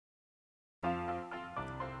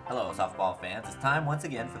Hello, softball fans. It's time once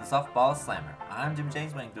again for the Softball Slammer. I'm Jim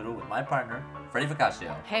James Wingdoodle with my partner, Freddie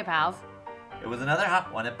Ficaccio. Hey, pals. It was another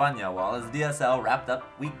hot one at Bunyawal as DSL wrapped up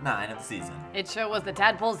week 9 of the season. It sure was the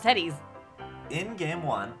Tadpoles Teddies. In game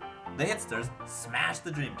 1, the Hitsters smashed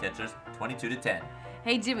the Dreamcatchers 22-10.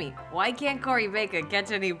 Hey, Jimmy, why can't Corey Baker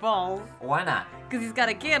catch any balls? Why not? Because he's got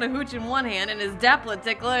a can of hooch in one hand and his Dapla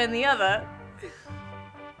tickler in the other.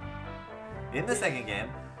 In the second game,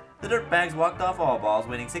 the Dirtbags walked off all balls,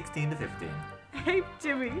 winning 16-15. Hey,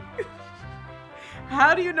 Jimmy.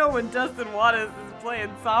 How do you know when Dustin Waters is playing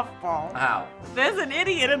softball? How? There's an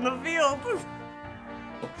idiot in the field.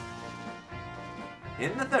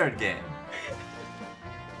 In the third game,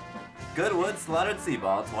 Goodwood slaughtered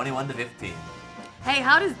Seaball 21-15. Hey,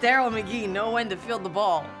 how does Daryl McGee know when to field the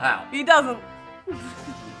ball? How? He doesn't.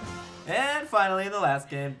 And finally, in the last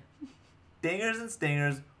game, Dingers and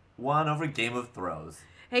Stingers won over Game of Throws.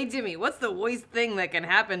 Hey, Jimmy, what's the worst thing that can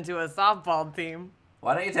happen to a softball team?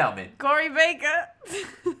 Why don't you tell me? Corey Baker.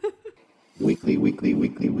 Weekly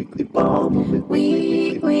ball movement.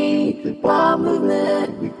 Weekly ball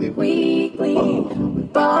movement.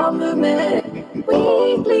 Weekly ball movement.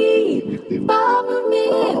 Weekly ball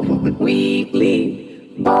movement.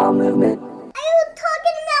 Weekly ball movement. Are you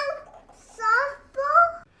talking about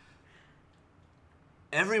softball?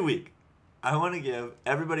 Every week, I want to give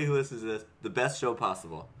everybody who listens to this the best show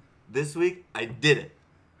possible. This week, I did it.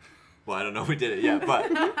 Well, I don't know if we did it yet,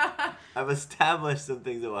 but I've established some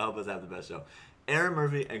things that will help us have the best show. Aaron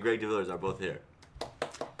Murphy and Greg DeVillers are both here.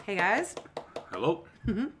 Hey, guys. Hello?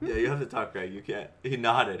 Yeah, you have to talk, Greg. You can't. He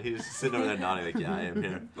nodded. He was just sitting over there nodding like, yeah, I am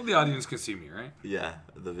here. Well, the audience can see me, right? Yeah,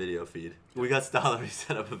 the video feed. We got Stollery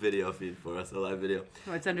set up a video feed for us, a live video.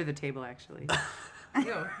 Oh, it's under the table, actually.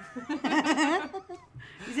 Yo.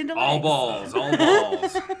 He's into All legs. balls, all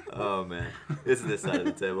balls. Oh, man. This is this side of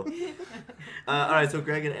the table. All right, so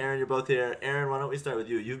Greg and Aaron, you're both here. Aaron, why don't we start with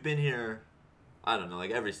you? You've been here, I don't know,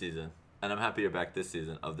 like every season. And I'm happy you're back this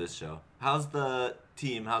season of this show. How's the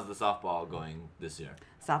team, how's the softball going this year?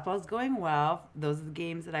 Softball's going well. Those are the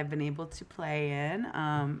games that I've been able to play in.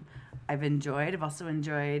 I've also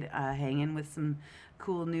enjoyed hanging with some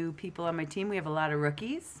cool new people on my team. We have a lot of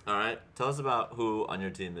rookies. All right, tell us about who on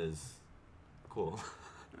your team is cool.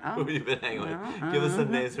 Oh, Who you've been hanging with. well, Give us some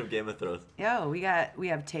names from Game of Thrones. we have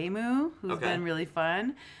Temu, who's Okay. been really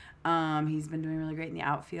fun. He's been doing really great in the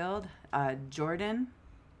outfield. Jordan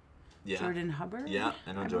Yeah. Hubbard. Yeah,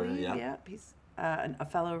 I know Jordan, believe. yeah. Yep, he's a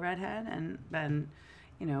fellow redhead and been,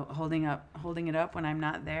 holding it up when I'm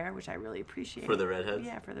not there, which I really appreciate. For the redheads?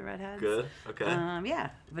 Yeah, for the redheads. Good, okay. Yeah,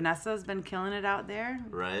 Vanessa's been killing it out there.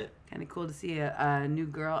 Right. Kind of cool to see a new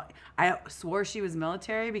girl. I swore she was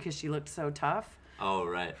military because she looked so tough. Oh,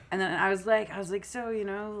 right. And then I was like, so,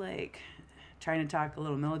 trying to talk a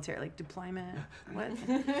little military, like deployment, what?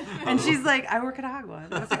 And she's like, I work at Agua.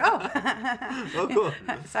 And I was like, oh. Oh, cool.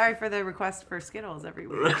 Sorry for the request for Skittles every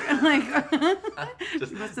week. Like,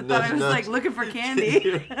 Just must have nudge, thought I was nudge. like looking for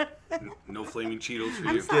candy. No flaming Cheetos for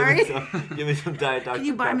I'm you. sorry. Give me some Diet Dr. Can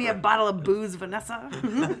you buy me a Pepper. bottle of booze, Vanessa?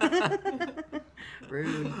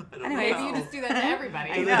 Rude. Maybe you just do that to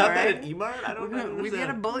everybody. I Do know, they have right? that at Emart? I don't know. We've got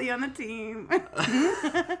a bully on the team.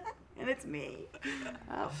 And it's me.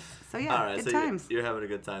 Oh, so yeah, All right, good so times. you're having a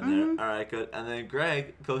good time there. All right, good. And then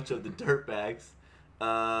Greg, coach of the Dirtbags,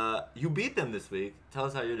 you beat them this week. Tell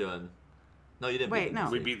us how you're doing. No, you didn't Wait, beat them no.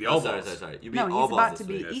 this We week. beat the Oh, All sorry, Balls. sorry, sorry. You beat No, all he's balls about this to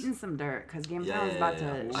be week. Yes. eating some dirt because Game Yeah, Town's yeah, about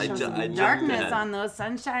yeah, to yeah. I show ju- some I jumped darkness ahead. on those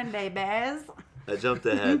sunshine babies. I jumped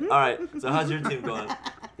ahead. All right, so how's your team going?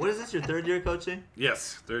 What is this, your third year coaching?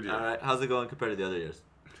 Yes, third year. All right, how's it going compared to the other years?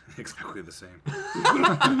 Exactly the same.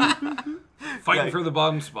 Fighting Greg. for the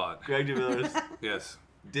bottom spot. Greg DeVillers Yes.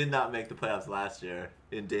 did not make the playoffs last year,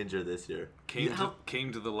 in danger this year.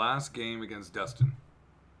 Came to the last game against Destin.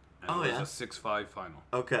 And Oh, it yeah? was a 6-5 final.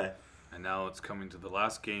 Okay. And now it's coming to the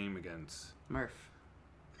last game against... Murph.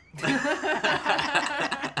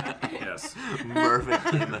 Yes.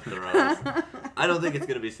 Perfect Game of Thrones. I don't think it's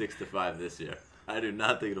going to be 6-5 this year. I do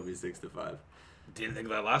not think it'll be 6-5. Didn't think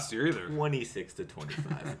that last year either.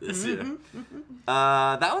 26-25 this year.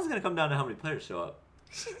 That one's going to come down to how many players show up.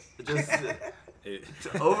 Just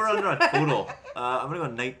over under on total. I'm going to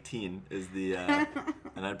go 19 is the, and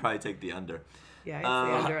I'd probably take the under. Yeah, I'd Uh,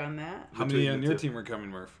 say under on that. How many Between on the your two. team are coming,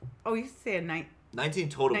 Murph? Oh, you say a night. 19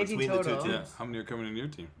 total 19 between the total. two Yeah. teams. How many are coming on your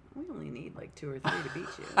team? We only need like 2 or 3 to beat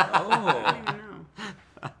you. I Oh. don't even know.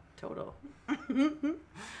 Total.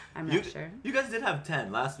 I'm not sure. You guys did have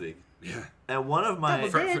 10 last week. Yeah. And one of my...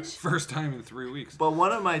 Double Bitch. First time in 3 weeks. But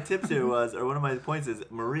one of my tips here was, or one of my points is,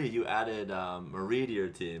 Marie, you added Marie to your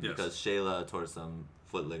team Yes. because Shayla tore some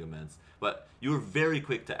foot ligaments. But you were very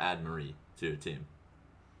quick to add Marie to your team.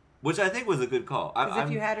 which I think was a good call. Because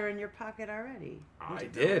if you had her in your pocket already. I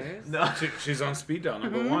did. No. She's on speed dial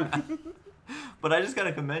number 1. But I just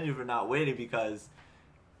gotta commend you for not waiting, because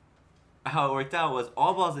how it worked out was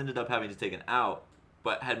all balls ended up having to take an out,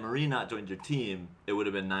 but had Marie not joined your team, it would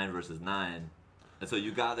have been 9 versus 9. And so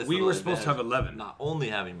you got this. We little were supposed to have advantage, 11. Not only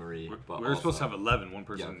having Marie, but We were supposed to also- have 11. One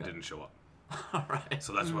person okay. didn't show up. All right.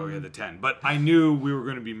 So that's why we had the 10. But I knew we were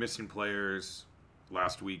going to be missing players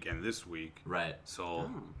last week and this week. Right.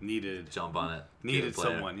 So needed Jump on it. Get a needed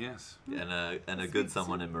player. someone, yes. And a good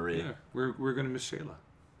someone in Marie. Yeah, we're going to miss Shayla.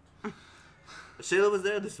 Shayla was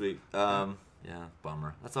there this week. Yeah,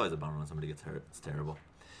 bummer. That's always a bummer when somebody gets hurt. It's terrible.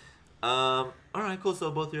 All right, cool.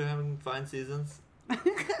 So both of you are having fine seasons.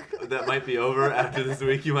 That might be over after this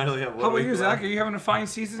week. You might only have one How about week you, left. Zach? Are you having a fine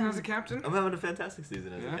season as a captain? I'm having a fantastic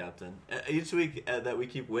season as Yeah? a captain. Each week that we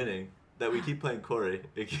keep winning, that we keep playing Corey,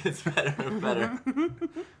 it gets better and better.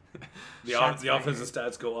 The offensive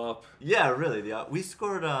stats go up. Yeah, really. We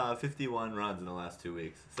scored 51 runs in the last 2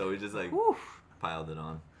 weeks, so we just piled it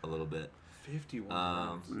on a little bit. 51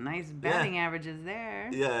 runs. Nice batting averages there.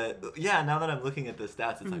 Yeah. Now that I'm looking at the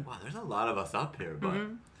stats, it's like, wow, there's a lot of us up here, but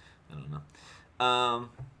I don't know.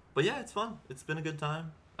 But yeah, it's fun. It's been a good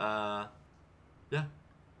time. Yeah,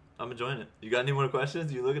 I'm enjoying it. You got any more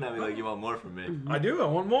questions? You're looking at me like you want more from me. I do. I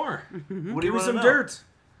want more. What do Give you me want some to know? dirt.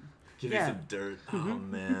 Give Yeah. me some dirt. Oh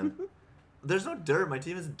man, there's no dirt. My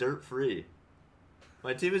team is dirt free.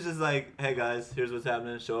 My team is just like, hey guys, here's what's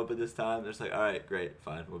happening. Show up at this time. They're just like, all right, great,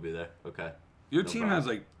 fine, we'll be there. Okay. Your No team problem. has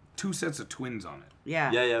like 2 sets of twins on it.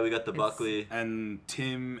 Yeah. Yeah. We got the Buckley, And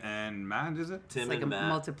Tim and Matt, is it? Tim It's like a and Matt.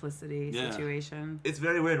 multiplicity Yeah. situation. It's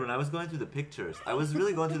very weird. When I was going through the pictures, I was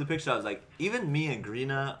really going through the pictures. I was like, even me and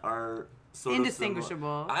Greena are sort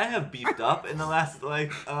Indistinguishable. of similar. I have beefed up in the last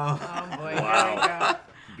like. Oh boy, Wow.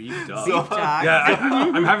 Beefed up. So- Beef talk. Yeah,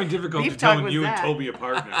 I'm having difficulty Beef talk telling was you that. and Toby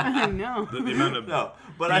apart now. I know. The amount of No,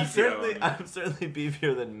 but I'm beef you have. certainly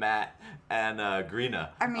beefier than Matt and Greena.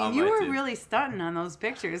 I mean, on you my were team. really stunting on those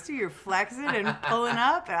pictures too. You're flexing and pulling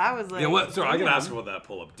up, and I was like, Yeah, what? Sorry, I gotta damn. ask about that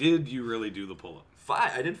pull-up. Did you really do the pull-up?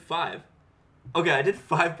 5. I did 5. Okay, I did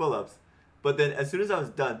 5 pull-ups. But then as soon as I was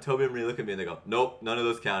done, Toby and Marie look at me and they go, nope, none of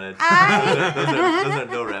those counted. those are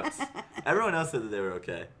no reps. Everyone else said that they were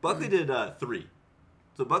okay. Buckley did 3.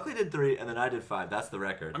 So Buckley did 3, and then I did 5. That's the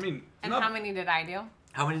record. I mean, And not- how many did I do?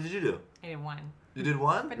 How many did you do? I did 1. You did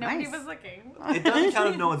 1? But nobody Nice. was looking. It doesn't count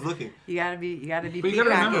if no one's looking. You gotta be But you gotta peacocking.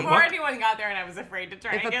 remember, Before anyone got there and I was afraid to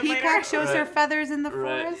try If a again peacock later. shows her feathers in the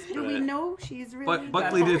Right, forest, do we right. know she's really? but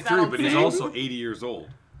Buckley did 3, That'll but he's say. also 80 years old.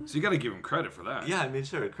 So you gotta give him credit for that. Yeah, I mean,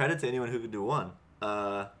 sure. Credit to anyone who could do 1.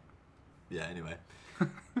 Yeah, anyway.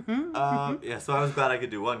 Yeah, so I was glad I could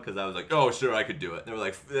do 1 because I was like, oh, sure, I could do it. There were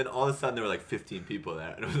like, then all of a sudden there were like 15 people there.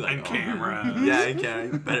 And it was like, And oh, camera. Yeah, and camera.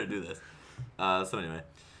 You better do this. So anyway.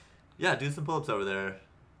 Yeah, do some pull-ups over there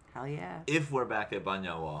Hell yeah. if we're back at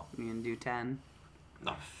Banya Wall. You can do 10.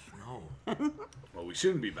 No. No. Well, we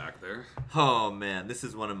shouldn't be back there. Oh man, this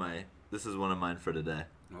is one of mine for today.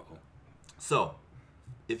 Uh-oh. So,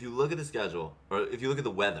 if you look at the schedule, or if you look at the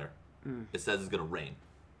weather, it says it's gonna rain.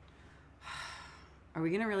 Are we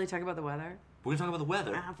gonna really talk about the weather? We're gonna talk about the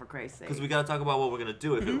weather Ah, for Christ's sake. because we gotta talk about what we're gonna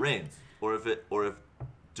do if it rains, or if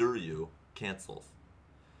Duryu cancels.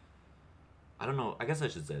 I don't know. I guess I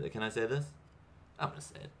should say that. Can I say this? I'm gonna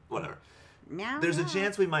say it. Whatever. Meow, There's a meow.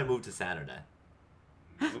 chance we might move to Saturday.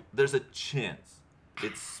 There's a chance.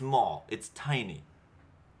 It's small. It's tiny.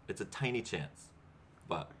 It's a tiny chance.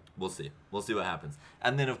 But we'll see. We'll see what happens.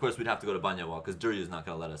 And then, of course, we'd have to go to Banya Wall because Duryu's not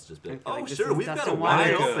going to let us just be like, I feel oh, like this sure, is we've got a Dustin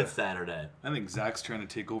wide Waters. open Saturday. I think Zach's trying to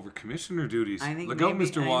take over commissioner duties. I think Look maybe, out,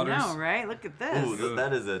 Mr. Waters. I know, right? Look at this. Ooh,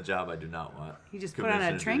 that is a job I do not want. He just put on a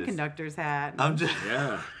Commissioner train duties. conductor's hat. I'm just...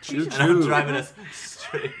 Yeah. Choo And I'm choo. driving us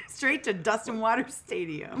straight. Straight to Dustin Waters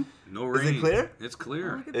Stadium. No Is it rain. clear? It's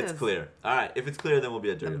clear. Look at It's this. clear. All right. If it's clear, then we'll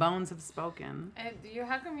be at The Duryu. bones have spoken.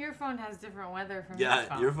 How come your phone has different weather from Yeah, his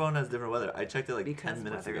phone? your phone has different weather. I checked it like Because 10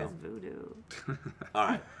 minutes weather ago. is voodoo. All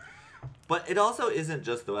right. But it also isn't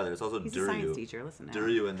just the weather. It's also He's a science Duryu. teacher. Listen to him.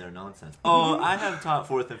 Duryu and their nonsense. Oh, I have taught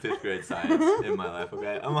 4th and 5th grade science in my life,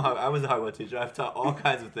 okay? I was a Hogwarts teacher. I've taught all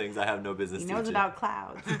kinds of things I have no business He teaching. knows about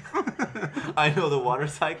clouds. I know the water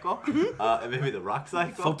cycle, and maybe the rock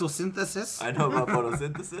cycle. Photosynthesis. I know about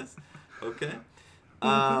photosynthesis. Okay.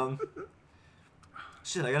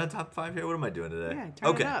 Shit, I got a top 5 here. What am I doing today? Yeah, turn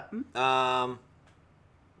okay. it up.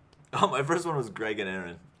 Oh, my first one was Greg and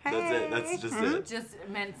Aaron. That's it. That's Hey. just it. Just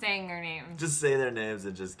meant saying their names. Just say their names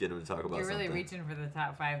and just get them to talk about You're really something. reaching for the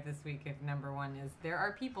top 5 this week if number 1 is there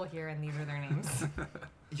are people here and these are their names.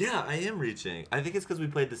 Yeah, I am reaching. I think it's because we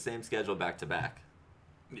played the same schedule back to back.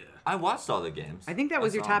 Yeah. I watched all the games. I think that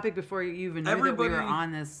was your saw 'em. topic before you even knew that we were Everybody-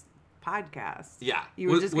 on this podcast. Yeah. You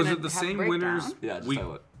were just was gonna it the have a same breakdown. winners? Yeah, just week, talk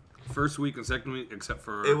about first week and second week, except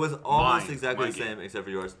for it was almost mine, exactly my the game. same except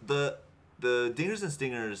for yours. The Dingers and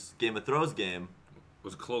Stingers Game of Thrones game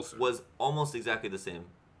Was closer. was almost exactly the same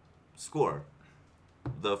score.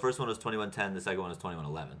 The first one was 21-10, the second one was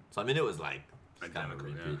 21-11. So I mean it was like kind of a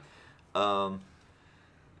Identical, repeat.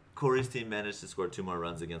 Corey's team managed to score 2 more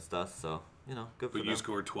runs against us, so good for But them. you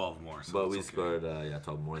scored 12 more. So But it's we okay. scored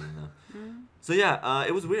 12 more than them. So yeah,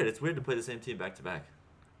 it was weird. It's weird to play the same team back to back.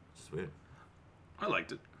 It's just weird. I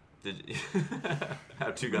liked it. Did you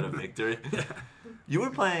have 2 got a victory? You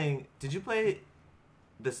were playing. Did you play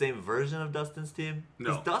the same version of Dustin's team? No.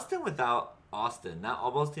 Because Dustin without Austin, not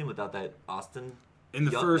Albo's team without that Austin. In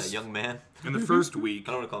the that first young man. in the first week,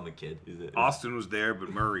 I don't want to call him a kid. Austin was there, but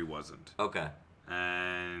Murray wasn't. Okay.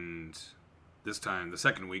 And this time, the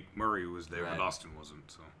second week, Murray was there, Right. but Austin wasn't.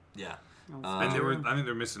 So, Yeah. and I think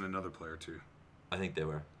they're missing another player too. I think they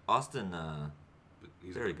were. Austin. But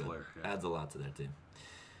he's Very a good good. player. Yeah. Adds a lot to their team.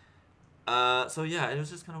 So yeah, it was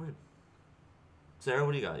just kind of weird. Sarah,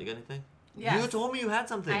 what do you got? You got anything? Yes. You told me you had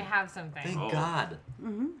something. I have something. Thank Oh. God.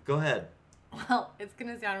 Go ahead. Well, it's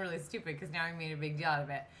going to sound really stupid because now I made a big deal out of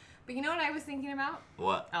it. But you know what I was thinking about?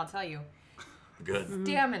 What? I'll tell you. Good.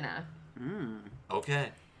 Stamina.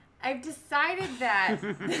 Okay. I've decided that.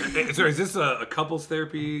 Hey, sorry, is this a couples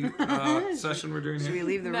therapy session we're doing Should we here?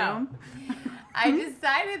 leave the No. room? I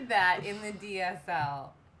decided that in the DSL,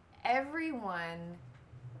 everyone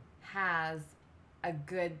has a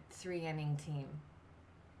good 3-inning team.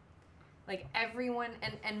 Like everyone,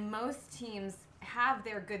 and most teams have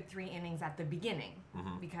their good 3 innings at the beginning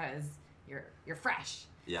because you're fresh.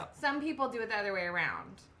 Yeah. Some people do it the other way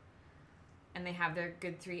around. And they have their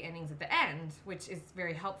good 3 innings at the end, which is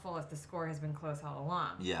very helpful if the score has been close all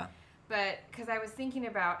along. Yeah. But because I was thinking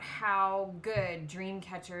about how good dream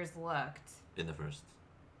catchers looked. In the first.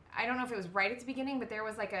 I don't know if it was right at the beginning, but there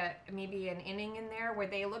was like maybe an inning in there where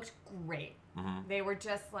they looked great. They were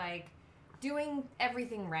just like doing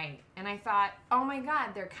everything right. And I thought, oh my God,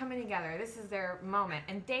 they're coming together. This is their moment.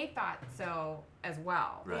 And they thought so as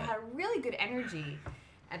well. Right. They had really good energy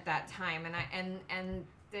at that time. And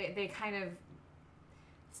they kind of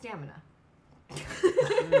stamina.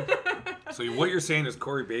 So what you're saying is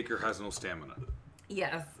Corey Baker has no stamina.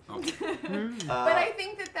 Yes. Okay. But I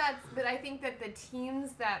think that the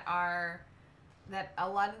teams that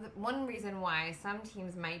one reason why some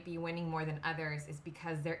teams might be winning more than others is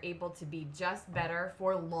because they're able to be just better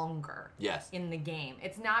for longer Yes. in the game.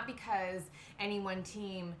 It's not because any one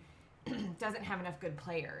team doesn't have enough good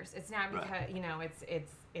players. It's not because Right.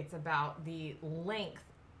 it's about the length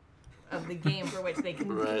of the game for which they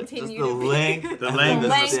can Right. continue Just the to be length. The and length, the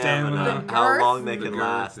the stamina. girth, How long they the can girth,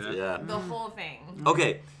 last. yeah. Yeah. the whole thing.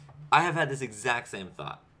 Okay. I have had this exact same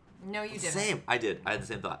thought. No, you didn't. Same. I did. I had the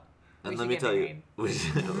same thought. And We let should me get tell you. married. we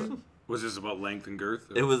should- Was this about length and girth?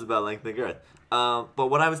 It was about length and girth. But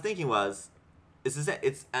what I was thinking was,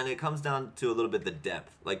 and it comes down to a little bit the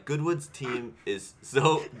depth. Like Goodwood's team is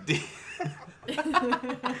so deep.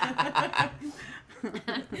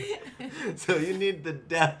 So you need the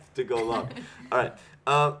depth to go long. All right.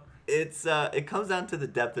 It comes down to the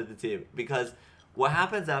depth of the team because what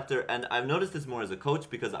happens after, and I've noticed this more as a coach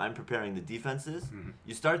because I'm preparing the defenses.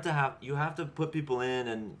 You have to put people in,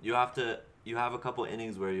 and you have a couple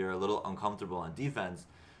innings where you're a little uncomfortable on defense,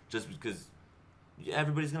 just because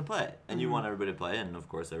everybody's gonna play, and you want everybody to play, and of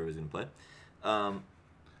course everybody's gonna play.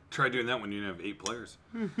 Try doing that when you have 8 players.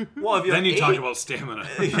 Well, if you Then have you talk 8, about stamina.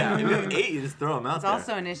 yeah, if you have 8, you just throw them out It's there.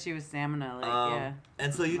 also an issue with stamina. Like,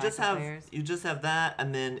 And so you lack just of have players. that,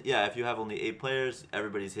 and then if you have only 8 players,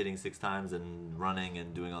 everybody's hitting 6 times and running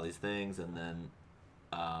and doing all these things, and then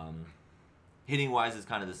hitting wise is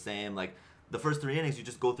kind of the same. Like the first 3 innings, you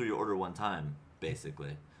just go through your order one time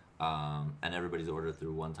basically, and everybody's order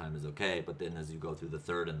through one time is okay. But then as you go through the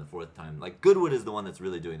third and the fourth time, like Goodwood is the one that's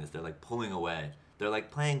really doing this. They're like pulling away. They're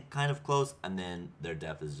like playing kind of close, and then their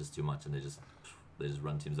depth is just too much, and they just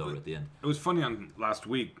run teams over at the end. It was funny on last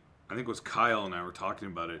week. I think it was Kyle and I were talking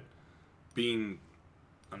about it. Being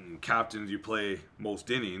captains, you play most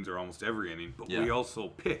innings or almost every inning, but Yeah. we also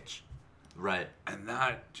pitch, Right. and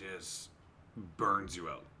that just burns you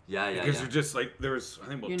out. Yeah. Because you're just like there was I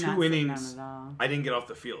think about You're 2 not sitting innings. down at all. I didn't get off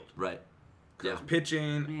the field. Right. I Yeah. was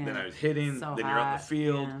pitching, Yeah. then I was hitting, So then you're on the hot,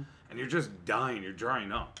 field, yeah. and you're just dying. You're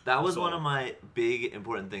drying up. That was So- one of my big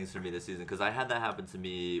important things for me this season because I had that happen to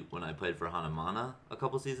me when I played for Hanamana a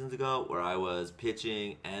couple seasons ago, where I was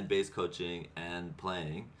pitching and base coaching and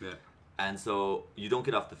playing, Yeah. and so you don't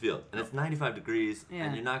get off the field, and it's 95 degrees, Yeah.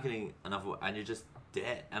 and you're not getting enough, and you're just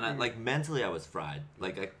dead. And I, like, mentally I was fried.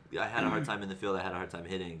 Like, I had a hard time in the field. I had a hard time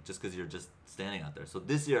hitting just because you're just standing out there. So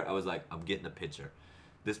this year I was like, I'm getting a pitcher.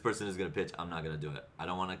 This person is going to pitch. I'm not going to do it. I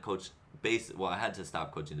don't want to coach base. Well, I had to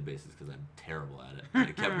stop coaching the bases because I'm terrible at it.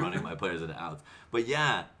 I kept running my players into outs. But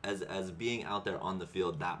yeah, as being out there on the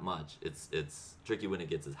field that much, it's tricky when it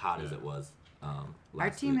gets as hot as it was.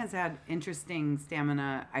 Our team has had interesting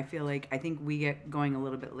stamina. I think we get going a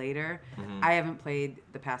little bit later. I haven't played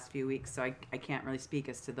the past few weeks, so I can't really speak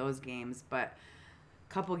as to those games. But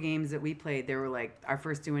a couple games that we played, they were like our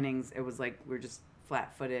first 2 innings. It was like we're just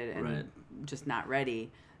flat-footed and just not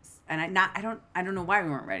ready. And I don't know why we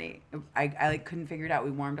weren't ready. I like couldn't figure it out.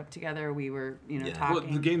 We warmed up together. We were talking.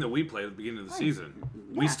 Well, the game that we played at the beginning of the season,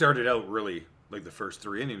 we started out really like the first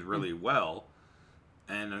 3 innings really well.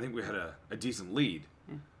 And I think we had a decent lead.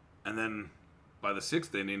 Yeah. And then by the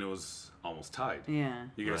 6th inning, it was almost tied. Yeah.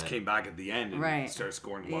 You guys came back at the end and started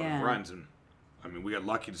scoring a lot of runs. And, I mean, we got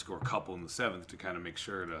lucky to score a couple in the 7th to kind of make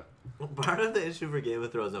sure to... Well, part of the issue for Game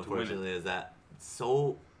of Thrones, unfortunately, is that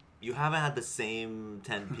you haven't had the same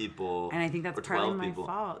 10 people and I think that's or 12 partly my people.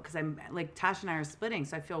 fault because I'm like Tash and I are splitting,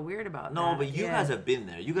 so I feel weird about that. No, but you guys have been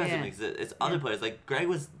there. You guys have Yeah. it's other players. Like Greg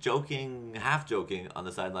was half joking on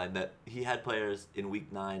the sideline that he had players in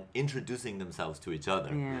week 9 introducing themselves to each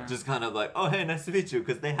other. Yeah. Just kind of like, oh, hey, nice to meet you,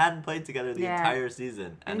 because they hadn't played together the Yeah. entire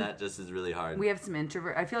season, and And that just is really hard. We have some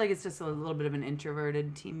introvert. I feel like it's just a little bit of an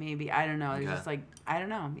introverted team, maybe. I don't know. It's Okay. just like I don't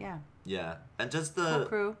know. Yeah. Yeah, and just Whole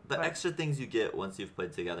crew, the but- extra things you get once you've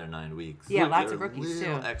played together 9 weeks. Yeah, Like, lots there of are rookies,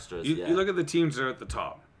 little too. extras. You yeah. look at the teams that are at the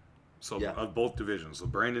top. So Yeah. of both divisions. So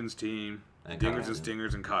Brandon's team, And Dingers Kyle's. and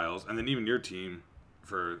Stingers and Kyle's, and then even your team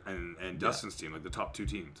and Dustin's team, like the top 2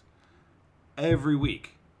 teams. Every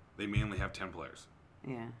week, they mainly have 10 players.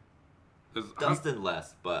 Yeah. Dustin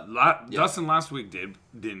less, but Dustin last week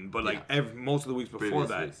didn't, but like most of the weeks before Previous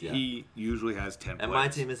that, weeks, yeah. he usually has 10 and players. my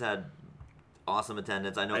team has had awesome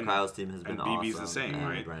attendance. I know And- Kyle's team has been and BB's awesome. the same, and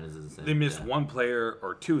right? Brandon's is the same. They miss yeah. one player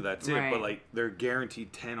or 2, that's it. Right. But like they're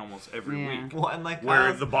guaranteed 10 almost every Yeah. week. Well, and like Where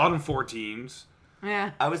Kyle's, the bottom 4 teams,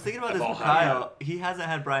 Yeah. I was thinking about this I've with all had- Kyle. He hasn't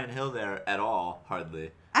had Brian Hill there at all,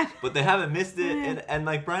 hardly. But they haven't missed it, and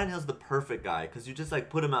like Brian Hill's the perfect guy because you just like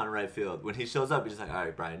put him out in right field. When he shows up, you're just like, all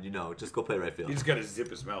right, Brian, just go play right field. he just got to zip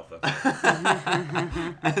his mouth up.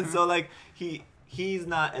 And so like he's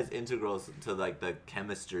not as integral to like the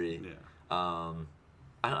chemistry. Yeah.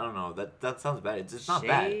 I don't know. That sounds bad. It's just not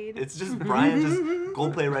Shade. bad. It's just Brian just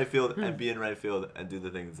go play right field and be in right field and do the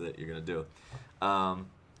things that you're gonna do.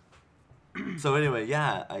 So anyway,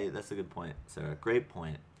 yeah, that's a good point, Sarah. Great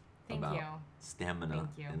point. Thank about you. stamina.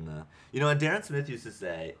 Thank you. In the and Darren Smith used to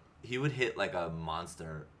say he would hit like a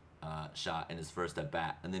monster shot in his first at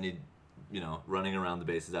bat, and then he'd running around the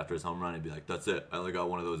bases after his home run, he'd be like, "That's it. I only got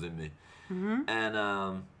one of those in me." Mm-hmm.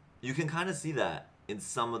 And you can kind of see that in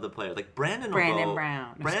some of the players, like Brandon Brown. No,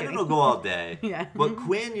 just Brandon kidding. will go all day. Yeah. But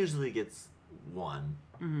Quinn usually gets one.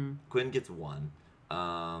 Mm-hmm. Quinn gets one.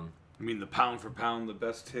 I mean, the pound for pound, the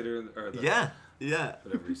best hitter, or the, Yeah.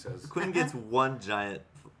 whatever he says. Quinn gets one giant.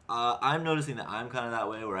 I'm noticing that I'm kind of that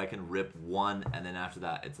way, where I can rip one, and then after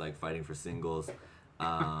that, it's like fighting for singles.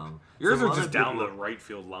 Yours some are just other down people- the right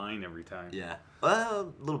field line every time. Yeah.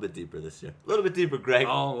 Well, a little bit deeper this year. A little bit deeper, Greg.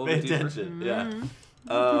 Oh, a little Pay bit deeper. attention. Yeah.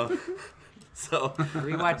 So.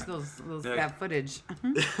 Rewatch those Yeah. that footage.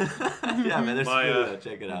 Yeah, man, there's My, video though.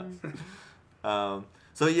 Check it out.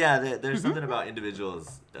 So yeah, there's something about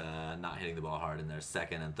individuals not hitting the ball hard in their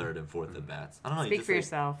second and third and fourth at bats. I don't know. Speak you for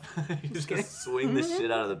just, yourself. you just gotta swing the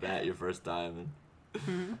shit out of the bat your first time,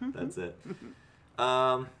 and that's it.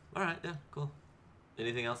 All right, yeah, cool.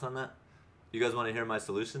 Anything else on that? You guys want to hear my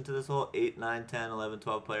solution to this whole 8, 9, 10, 11,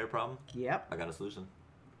 12 player problem? Yep. I got a solution.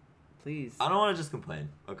 Please. I don't want to just complain,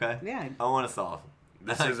 okay? Yeah. I want to solve.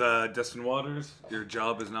 This is Dustin Waters. Your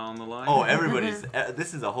job is now on the line. Oh, everybody's.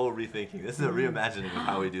 This is a whole rethinking. This is a reimagining of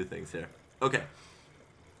how we do things here. Okay.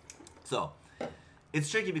 So, it's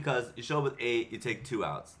tricky because you show up with 8, you take 2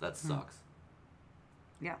 outs. That sucks.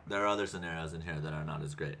 Yeah. There are other scenarios in here that are not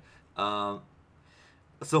as great.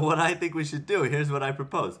 So what I think we should do, here's what I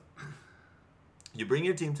propose. You bring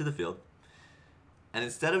your team to the field, and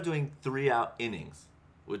instead of doing 3-out innings,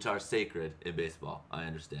 which are sacred in baseball, I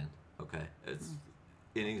understand. Okay,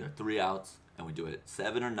 innings are 3 outs, and we do it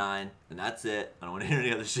 7 or 9, and that's it. I don't want to hear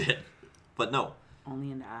any other shit. But no,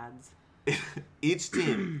 Only in the ads. each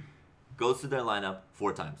team goes to their lineup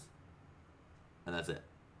 4 times, and that's it.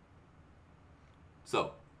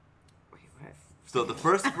 So, Wait, what? so the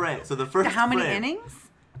first frame. So the first. How many frame, innings?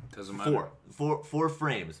 Doesn't matter. Four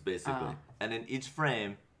frames basically, Oh. and in each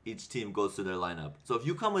frame, each team goes to their lineup. So if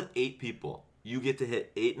you come with 8 people, you get to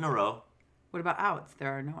hit 8 in a row, What about outs?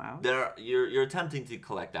 There are no outs. You're attempting to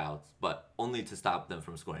collect outs, but only to stop them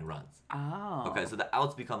from scoring runs. Oh. Okay, so the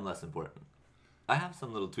outs become less important. I have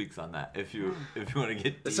some little tweaks on that if you want to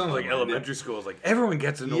get. It sounds like deep on elementary school. It's like everyone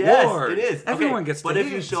gets an Yes, award. it is. Everyone Okay, gets. But to if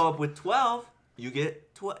you hit. show up with 12, you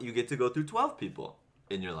get to go through 12 people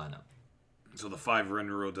in your lineup. So the 5-run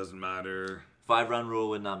rule doesn't matter. 5-run rule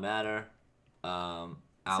would not matter. Outs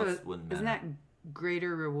wouldn't matter. Isn't that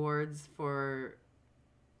greater rewards for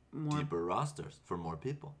more? Deeper rosters for more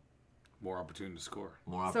people, More opportunity to score.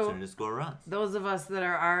 more opportunity to score runs. Those of us that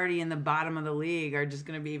are already in the bottom of the league are just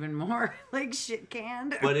going to be even more like shit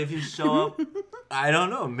canned. But if you show up, I don't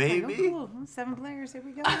know, maybe. Oh, cool. 7 players. Here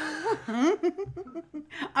we go.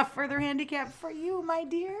 A further handicap for you, my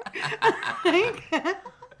dear.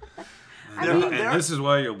 And this is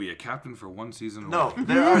why you'll be a captain for one season. No, only.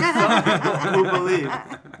 there are some people who believe.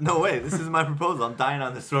 No way, this is my proposal. I'm dying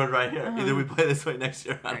on this sword right here. Either we play this way next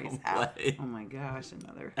year, or I Grace don't out. play. Oh my gosh,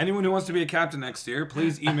 another. Anyone who wants to be a captain next year,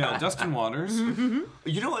 please email Dustin Waters.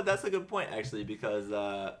 You know what? That's a good point actually, because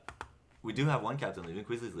we do have one captain leaving.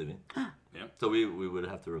 Queasley's leaving. Yeah. So we would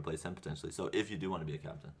have to replace him potentially. So if you do want to be a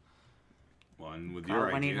captain. Well, and with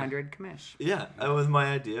your idea. 1-800-COMMISH. Yeah, that was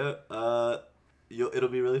my idea. It'll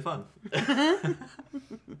be really fun.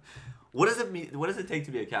 What does it mean? What does it take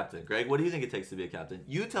to be a captain, Greg? What do you think it takes to be a captain?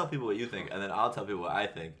 You tell people what you think, and then I'll tell people what I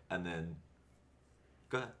think, and then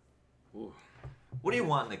go ahead. Ooh. What do you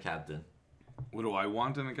want in a captain? What do I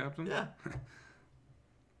want in a captain? Yeah.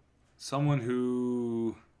 Someone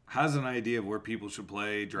who has an idea of where people should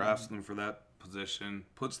play, drafts them for that position,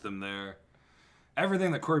 puts them there.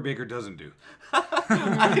 Everything that Corey Baker doesn't do.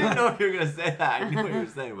 I didn't know if you were gonna say that. I knew what you were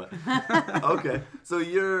saying, but okay. So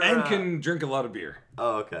you're And can drink a lot of beer.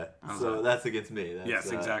 Oh, okay. So that's against me. That's,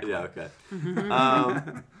 Yes, exactly. Yeah,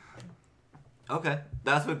 okay. Okay,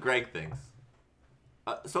 that's what Greg thinks.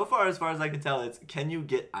 So far as I can tell, it's can you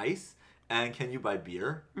get ice and can you buy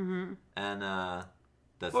beer? Mm-hmm. And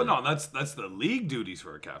that's Well, it. no, that's the league duties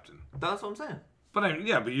for a captain. That's what I'm saying. But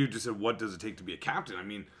but you just said, what does it take to be a captain? I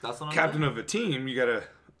mean, That's what I'm captain saying. of a team, you gotta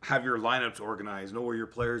have your lineups organized, know where your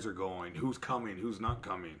players are going, who's coming, who's not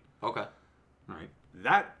coming. Okay. Right?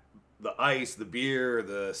 The ice, the beer,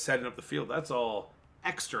 the setting up the field, that's all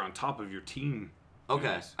extra on top of your team. Okay.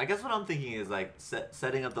 duties. I guess what I'm thinking is like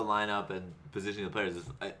setting up the lineup and positioning the players.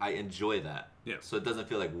 I enjoy that. Yes. So it doesn't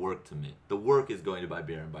feel like work to me. The work is going to buy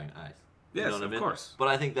beer and buying ice. You Yes, know what I of mean? course. But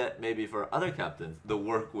I think that maybe for other captains, the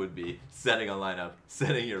work would be setting a lineup,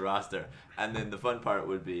 setting your roster, and then the fun part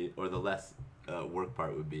would be, or the less work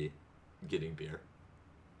part would be, getting beer,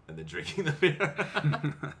 and then drinking the beer.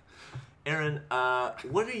 Aaron,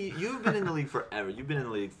 what are you've been in the league forever. You've been in the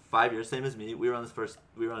league 5 years, same as me. We were on a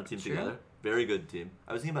team True. together. Very good team.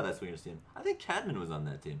 I was thinking about that Swingers team. I think Cadman was on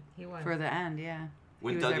that team. He was. For the end, yeah.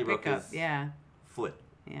 When He was our Dougie broke pickup, his yeah. foot.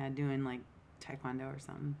 Yeah, doing like taekwondo or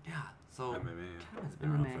something. Yeah. So MMA. Cadman's been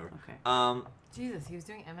around MMA, forever. okay. Jesus, he was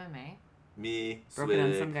doing MMA. Me, Broke it on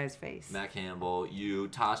Swig, some guy's face. Matt Campbell, you,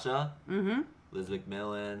 Tasha, Mm-hmm. Liz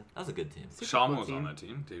McMillan. That was a good team. Shama cool was on team. that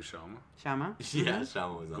team. Dave Shama. Shama? Yeah,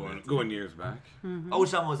 Shama was on that team. Going years back. Oh,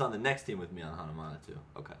 Shama was on the next team with me on Hanamana too.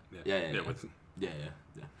 Okay. Yeah. with- Yeah.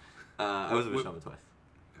 I was with With- Shama twice.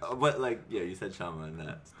 But like, yeah, you said Shama and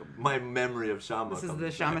that. My memory of Shama. This is comes the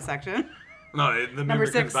back. Shama section. No, the memory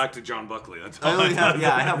comes 6. back to John Buckley. That's I all. only have,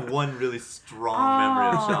 I have one really strong memory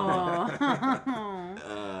of Shama.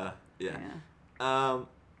 Oh. Yeah.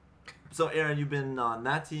 So Aaron, you've been on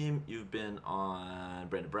that team. You've been on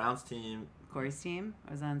Brandon Brown's team. Corey's team.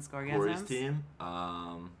 I was on Scoregasms. Corey's team.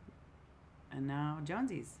 And now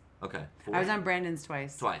Jonesy's. Okay. I was on Brandon's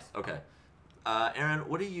twice. Twice. Okay. Aaron,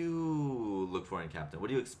 what do you look for in captain? What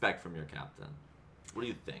do you expect from your captain? What do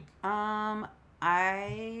you think?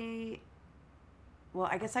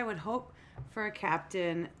 I guess I would hope for a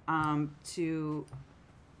captain to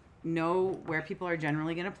know where people are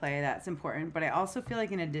generally going to play. That's important. But I also feel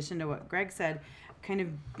like, in addition to what Greg said, kind of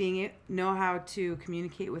know how to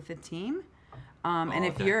communicate with the team. And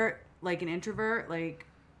if okay. you're like an introvert,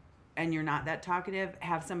 and you're not that talkative,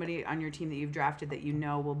 have somebody on your team that you've drafted that you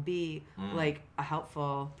know will be like a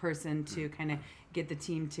helpful person to kind of get the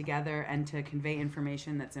team together and to convey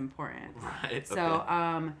information that's important. Right. So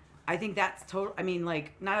okay. I think that's total. I mean,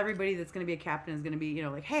 not everybody that's going to be a captain is going to be,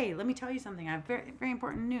 hey, let me tell you something. I have very, very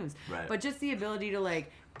important news. Right. But just the ability to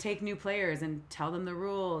take new players and tell them the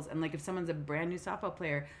rules. And if someone's a brand new softball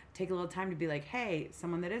player, take a little time to be like, hey,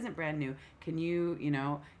 someone that isn't brand new, can you,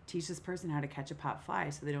 teach this person how to catch a pop fly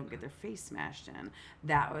so they don't get their face smashed in?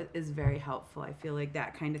 That is very helpful. I feel like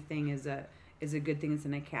that kind of thing is a good thing that's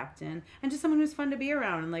in a captain, and just someone who's fun to be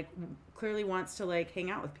around and clearly wants to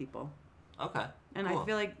hang out with people. Okay. And cool. I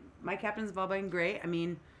feel like my captains have all been great. I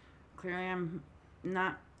mean, clearly I'm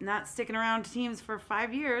not sticking around teams for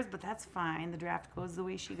 5 years, but that's fine. The draft goes the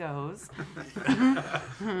way she goes.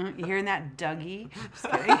 You hearing that, Dougie? Just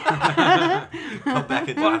kidding. Come back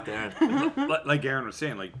and draft Aaron. Like Aaron was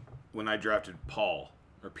saying, like when I drafted Paul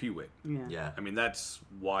or Peewick, Yeah. I mean, that's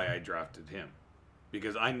why I drafted him.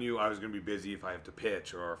 Because I knew I was going to be busy if I have to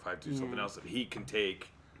pitch or if I have to do something else, that he can take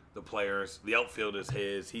the players. The outfield is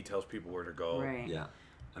his. He tells people where to go. Right. Yeah.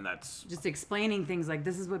 And that's... Just explaining things like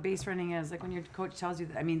this is what base running is. Like when your coach tells you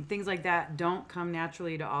that. I mean, things like that don't come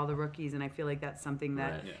naturally to all the rookies. And I feel like that's something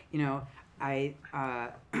that, Right. Yeah. you know,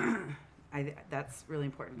 that's really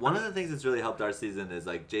important. One of the things that's really helped our season is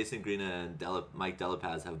like Jason Greena and Mike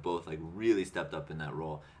Delapaz have both like really stepped up in that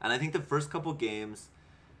role. And I think the first couple games,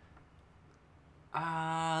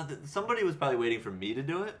 somebody was probably waiting for me to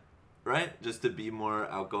do it, right? Just to be more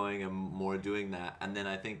outgoing and more doing that. And then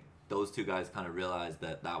I think those two guys kind of realized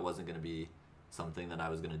that that wasn't going to be something that I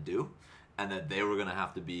was going to do, and that they were going to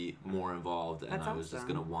have to be more involved, and That's I was just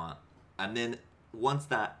awesome. going to want. And then once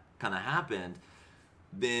that kind of happened,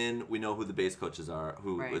 then we know who the base coaches are,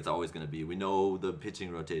 who Right. it's always going to be. We know the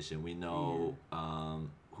pitching rotation. We know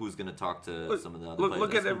who's going to talk to some of the other players.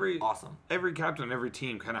 Look That's at every awesome. Every captain, every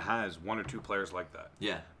team kind of has one or two players like that.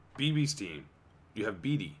 Yeah, BB's team, you have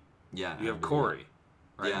Beatty, yeah. you have Corey.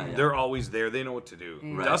 Right? Yeah, yeah. They're always there. They know what to do.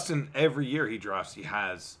 Yeah. Right. Dustin, every year he drafts, he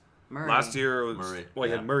has. Murray. Last year was Murray. well,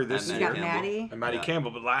 he Yeah. had Murray this And You year, got Campbell. Maddie. and Matty Yeah.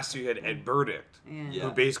 Campbell. But last year you had Ed Burdick, Yeah.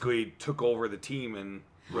 who basically took over the team and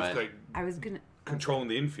was Right. like I was gonna. controlling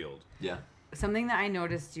the infield. Yeah. Something that I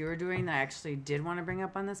noticed you were doing that I actually did want to bring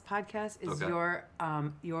up on this podcast is Okay.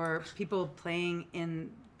 your people playing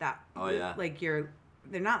in that. Oh, yeah. Like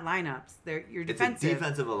they're not lineups. They're your It's defensive. a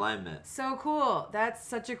defensive alignment. So cool. That's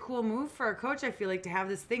such a cool move for a coach. I feel like to have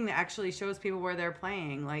this thing that actually shows people where they're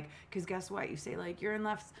playing. Like, because guess what? You say like you're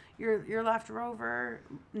left rover,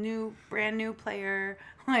 brand new player.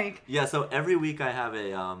 Like, Yeah, so every week I have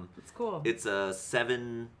a it's cool. it's a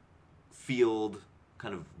 7 field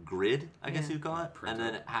kind of grid, I guess Yeah. you'd call it, and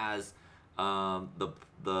then it has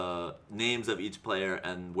the names of each player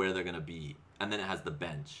and where they're gonna be, and then it has the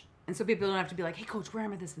bench. And so people don't have to be like, hey coach, where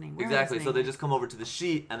am I this name? Where am I Exactly. this So they name? just come over to the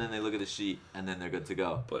sheet, and then they look at the sheet, and then they're good to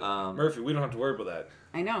go. But Murphy, we don't have to worry about that.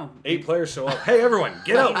 I know. 8 players show up. Hey, everyone,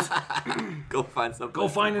 get out! go find some. Go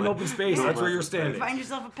find an open space. That's where you're standing. Find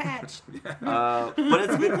yourself a patch. But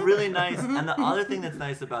it's been really nice. And the other thing that's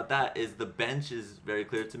nice about that is the bench is very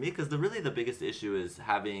clear to me, because the biggest issue is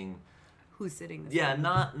having. Who's sitting this Yeah, way?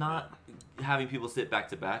 not having people sit back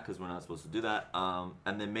to back, because we're not supposed to do that.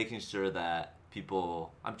 And then making sure that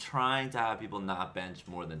I'm trying to have people not bench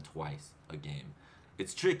more than twice a game.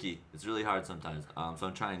 It's tricky. It's really hard sometimes. So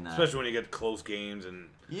I'm trying that. Especially when you get close games and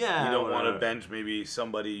Yeah, you don't want to whatever. bench maybe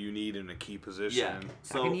somebody you need in a key position. Yeah.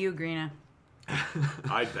 So Talking to you, Greena.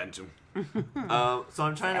 I'd bench him. so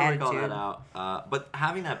I'm trying to work all that Attitude. out. But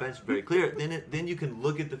having that bench very clear, then you can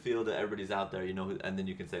look at the field that everybody's out there, and then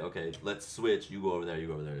you can say, okay, let's switch. You go over there. You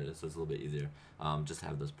go over there. So it's a little bit easier. Just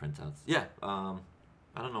have those printouts. Yeah.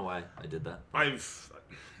 I don't know why I did that.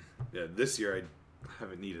 This year I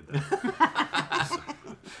haven't needed that.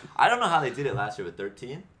 I don't know how they did it last year with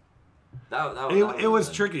 13. It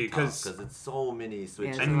was tricky because it's so many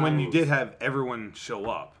switches. Yeah, and when you did have everyone show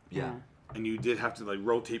up yeah. and you did have to like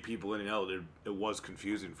rotate people in and out, it was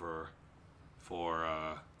confusing for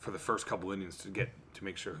the first couple innings to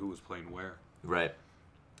make sure who was playing where. Right.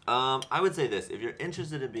 I would say this: if you're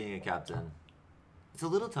interested in being a captain, it's a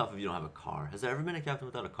little tough if you don't have a car. Has there ever been a captain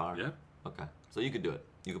without a car? Yeah. Okay, so you could do it.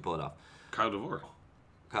 You could pull it off. Kyle DeVore.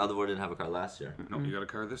 Kyle DeVore didn't have a car last year. No, you got a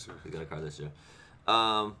car this year. He got a car this year.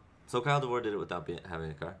 So Kyle DeVore did it without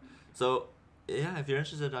having a car. So yeah, if you're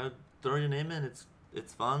interested, I would throw your name in.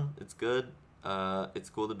 It's fun. It's good. It's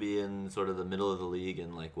cool to be in sort of the middle of the league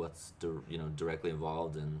and like what's directly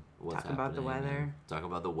involved in what's Talk about the happening and weather. Talk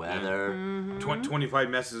about the weather. Mm-hmm. 25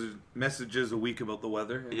 messages a week about the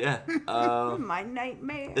weather. Yeah. My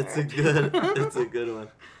nightmare. It's a good one.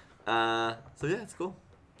 So yeah, it's cool.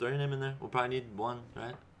 Throw your name in there. We'll probably need one,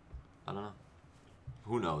 right? I don't know.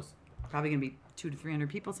 Who knows? Probably gonna be 200 to 300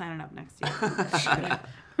 people signing up next year.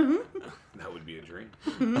 That would be a dream.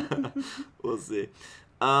 We'll see.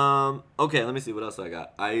 Okay, let me see what else I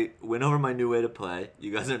got. I went over my new way to play.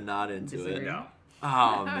 You guys are not into it. Disagree. No.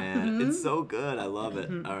 Oh man, it's so good. I love it.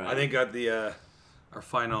 All right. I think at the our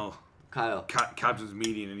final Kyle. captain's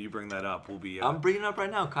meeting, and you bring that up, we'll be. I'm bringing it up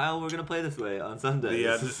right now. Kyle, we're gonna play this way on Sunday.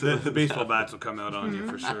 the baseball bats will come out on you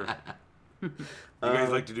for sure. You guys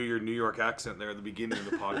like to do your New York accent there at the beginning of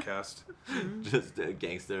the podcast. Just a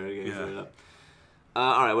gangster it Yeah. up.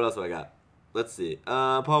 All right, what else do I got? Let's see.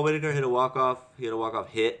 Paul Whitaker hit a walk-off. He hit a walk-off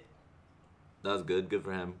hit. That was good. Good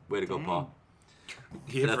for him. Way to go, Dang. Paul.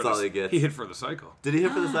 He hit That's for all the, he gets. He hit for the cycle. Did he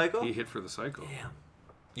hit for the cycle? He hit for the cycle. Damn.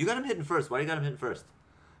 You got him hitting first. Why you got him hitting first?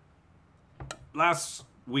 Last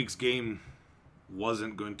week's game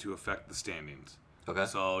wasn't going to affect the standings. Okay.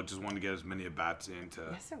 So just wanted to get as many at bats in to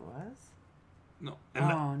Yes, it was. no. Oh,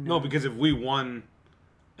 no, no. because if we won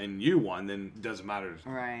and you won, then it doesn't matter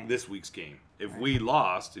Right. this week's game. If we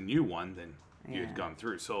lost and you won, then you Yeah. had gone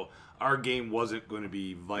through. So our game wasn't going to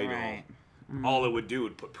be vital. Right. All it would do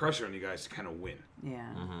would put pressure on you guys to kind of win,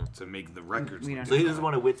 Yeah. to make the records. We look don't So he good. just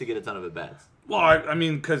wanted Witt to get a ton of at bats. Well, I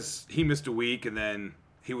mean, because he missed a week and then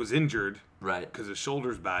he was injured Right. because his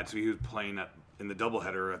shoulder's bad, so he was playing in the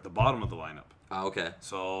doubleheader at the bottom of the lineup. Oh, okay.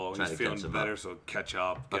 So Trying he's to catch feeling him better, up. so catch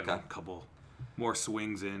up, get Okay. a couple more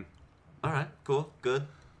swings in. All right. Cool. Good.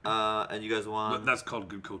 And you guys But won. that's called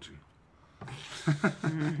good coaching. All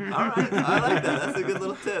right. I like that. That's a good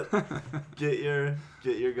little tip. Get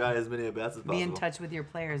your guy as many at bats as possible. Be in touch with your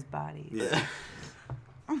players' bodies. Yeah.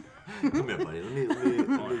 Come here, buddy. Let me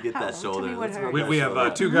get that Tell shoulder. me what Let's hurt. work We, that we have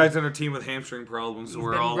shoulder. two guys on our team with hamstring problems, so He's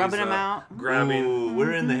we're been always rubbing 'em out. grabbing. Ooh,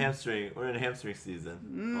 we're in the hamstring. We're in hamstring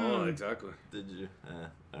season. Oh, exactly. Did you?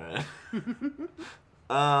 All right.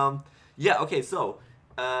 Yeah. Okay. So,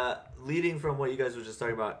 leading from what you guys were just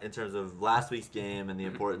talking about in terms of last week's game and the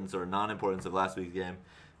importance or non-importance of last week's game,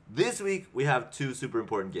 this week we have two super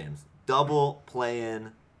important games: double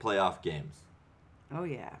play-in playoff games. Oh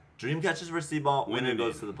yeah. Dreamcatchers versus Seaball. Winner Winner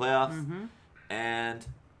goes did. to the playoffs. And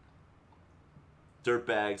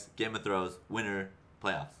Dirtbags Game of Thrones winner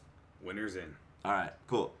playoffs. Winners in. All right,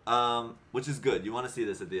 cool. Which is good. You want to see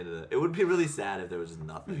this at the end of the. It would be really sad if there was just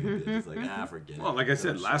nothing. It's like forget it. Well, like I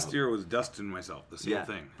said, Don't last show up. year was Dustin and myself, the same Yeah,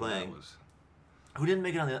 thing. playing. That was, Who didn't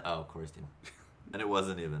make it on the? Oh, Corey's team. And it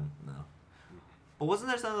wasn't even no. But wasn't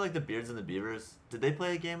there something like the Beards and the Beavers? Did they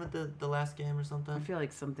play a game at the last game or something? I feel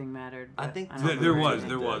like something mattered. I but think don't there, remember there remember was, anything.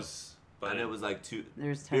 there Did. was. But And it was like two.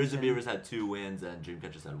 There's Beards and tension. Beavers had 2 wins and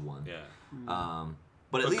Dreamcatchers had 1. yeah.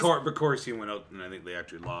 But at But, least. but Corey's team went out, and I think they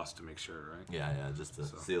actually lost to make sure, right? Yeah, just to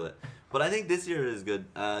So. seal it. But I think this year is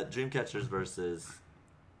good. Dreamcatchers versus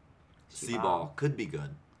Seaball could be good.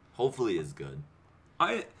 Hopefully is good.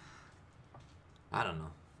 I I don't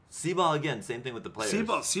know. Seaball again, same thing with the players.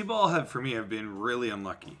 Seaball have been really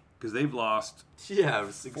unlucky because they've lost Yeah, it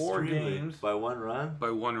was 4 extremely games. by 1 run. by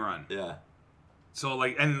 1 run. Yeah. So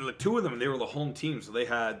and 2 of them they were the home team, so they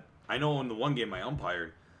had. I know in the one game I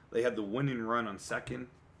umpired, they had the winning run on second,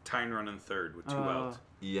 tying run on third with 2 outs.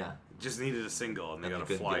 Yeah. Just needed a single, and they And got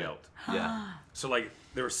they a couldn't fly get it. out. Yeah. So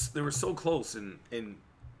they were so close in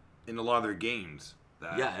a lot of their games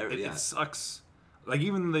that Yeah, it, yeah. it sucks. Like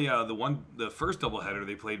even the first doubleheader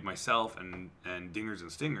they played myself and Dingers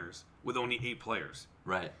and Stingers with only 8 players,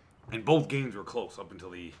 Right. and both games were close up until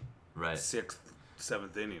the Right. 6th,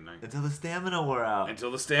 7th inning, right? Until the stamina wore out.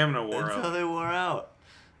 Until the stamina wore Until out. they wore out.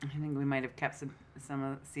 I think we might have kept some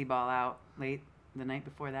of Seaball out late the night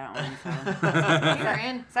before that one. So You're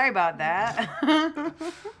in. sorry about that.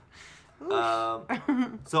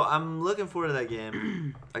 So I'm looking forward to that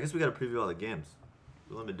game. I guess we got to preview all the games.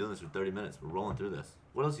 We've only been doing this for 30 minutes. We're rolling through this.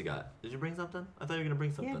 What else you got? Did you bring something? I thought you were gonna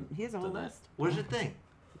bring something. he has a whole tonight. list. Where's your thing?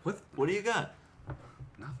 What? What do you got?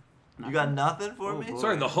 Nothing. You got nothing for Oh, me? boy.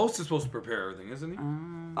 Sorry, the host is supposed to prepare everything, isn't he?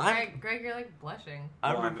 I'm Greg, you're like blushing.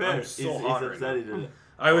 I'm Oh, I'm prepared. so he's hot right upset now. he did it.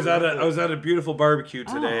 I was at a beautiful barbecue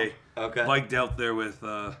today. Okay. Biked out there with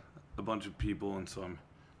a bunch of people, and so I'm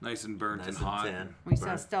nice and burnt Nice and and hot. tan. We saw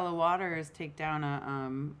Burnt. Stella Waters take down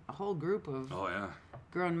a whole group of Oh yeah.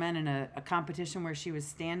 grown men in a competition where she was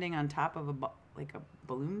standing on top of a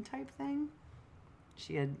balloon type thing.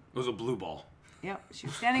 She had It was a blue ball. she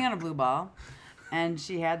was standing on a blue ball, and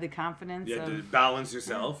she had the confidence You had to of balance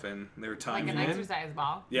yourself, and they were Like timing an in. exercise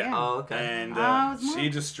ball. Yeah. Yeah. Oh, okay. And Oh, it was she more-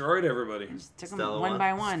 destroyed everybody. just took Stella them one won.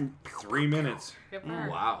 by one. 3 minutes. Good for her.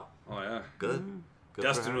 Wow. Oh yeah. Good. Good for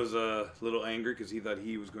Dustin her. was a little angry because he thought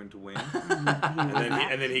he was going to win, He and was then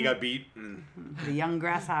not. he got beat. And The young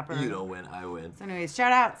grasshopper. You don't win, I win. So anyways,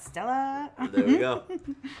 shout out Stella. There we go.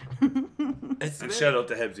 It's and been, shout out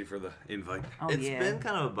to Hebsy for the invite. Oh it's yeah. been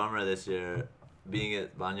kind of a bummer this year being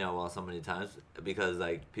at Banyawal so many times because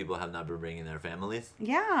like people have not been bringing their families.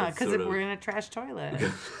 Yeah, It's because sort of- we're in a trash toilet.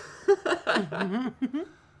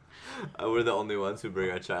 We're the only ones who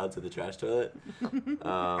bring our child to the trash toilet.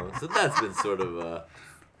 So that's been sort of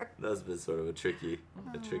a tricky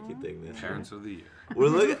thing this year. Parents of the year. We're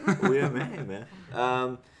looking. We are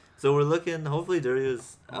man. So we're looking. Hopefully,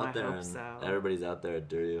 Duryu's Oh, I out there hope and so. everybody's out there at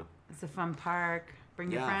Duryu. It's a fun park.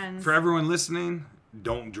 Bring your Yeah. friends. For everyone listening,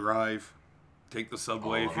 don't drive. Take the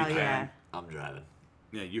subway if you hell can. yeah. I'm driving.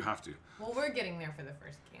 Yeah, you have to. Well, we're getting there for the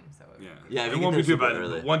first game, so Yeah, Yeah, if it you won't get be there too bad. super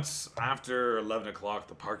early. Once after 11 o'clock,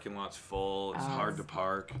 the parking lot's full. It's Oh. hard to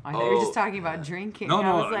park. I thought you were Oh, just talking about drinking. No, I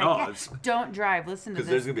no, was like, no, yeah, it's- don't drive. Listen to this. Because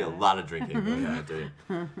there's gonna be a guy. lot of drinking going on after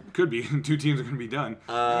you. Could be 2 teams are gonna be done.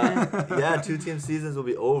 Yeah, 2-team seasons will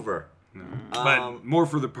be over. But more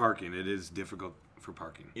for the parking. It is difficult for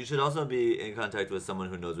parking. You should also be in contact with someone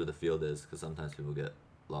who knows where the field is, because sometimes people get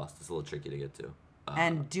lost. It's a little tricky to get to.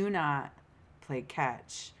 And do not play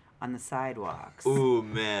catch on the sidewalks. Ooh,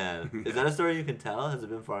 man. Is that a story you can tell? Has it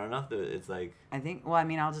been far enough that it's like... I think. Well, I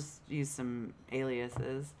mean, I'll just use some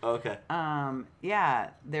aliases. Okay. Yeah,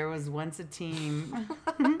 there was once a team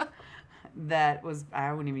that was,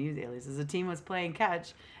 I wouldn't even use aliases. A team was playing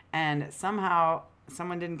catch, and somehow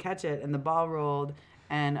someone didn't catch it, and the ball rolled,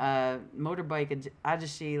 and a motorbike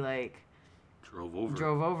Ajashi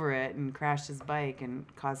drove over it and crashed his bike and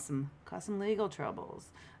caused some legal troubles.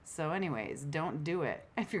 So, anyways, don't do it.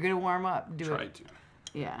 If you're gonna warm up, do Try it. to.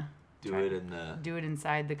 Yeah. Do it in the... Do it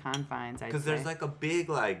inside the confines. Because there's like a big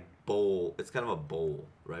like bowl. It's kind of a bowl,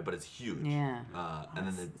 right? But it's huge. Yeah. And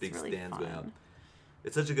then the It's big really stands going up. fun.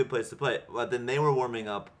 It's such a good place to play. But then they were warming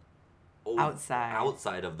up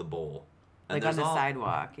Outside of the bowl. And like on there's the all-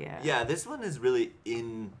 sidewalk. Yeah. Yeah, this one is really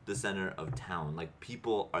in the center of town. Like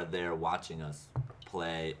people are there watching us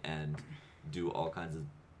play and do all kinds of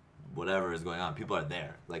whatever is going on. People are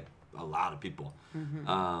there, like a lot of people.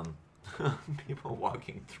 People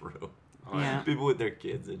walking through. Yeah. People with their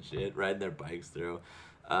kids and shit riding their bikes through.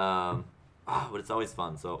 But it's always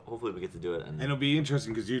fun. So hopefully we get to do it. And it'll be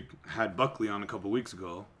interesting because you had Buckley on a couple weeks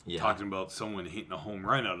ago Yeah. talking about someone hitting a home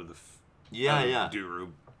run out of the Yeah. Duru.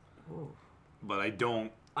 But I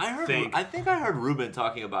don't I think think I heard Ruben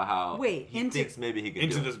talking about how Wait, he into- thinks maybe he could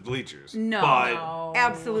into do the bleachers. No. But No.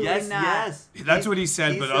 Absolutely Yes, not. yes. that's what he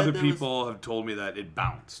said. But said other there was- people have told me that it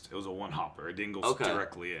bounced. It was a one hopper. It didn't go Okay.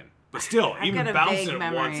 directly in. But still, I've even got a bouncing vague it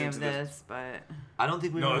once memory into of this, but I don't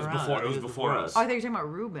think we No, were it was around. before- I think it was before us. oh, I thought you were talking about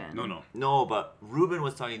Ruben. No. No, but Ruben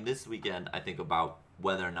was talking this weekend, I think, about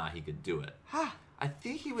whether or not he could do it. I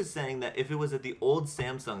think he was saying that if it was at the old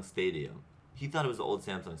Samsung Stadium, he thought it was the old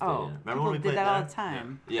Samsung Stadium. Oh, Remember people when we did played that there? all the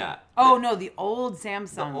time. Yeah. Oh no, the old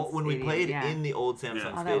Samsung. When we Stadium, played yeah. in the old Samsung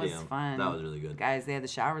Yeah. Oh, Stadium, that was fun. that was really good. Guys, they had the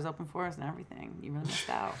showers open for us and everything. You really missed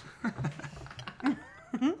out.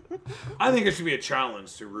 I think it should be a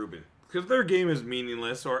challenge to Ruben because their game is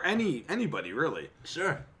meaningless, or anybody really.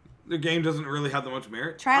 Sure. Their game doesn't really have that much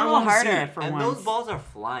merit. Try a I little wanna see harder it. for And once. those balls are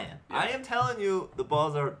flying. I am telling you, the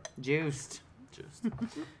balls are Juiced. just.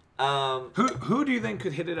 Who do you think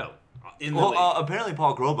could hit it out in the Well, league? apparently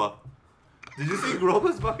Paul Groba. Did you see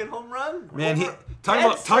Groba's fucking home run? Man, Over talking dead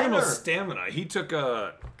about center. stamina. He took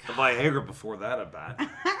a Viagra before that at bat.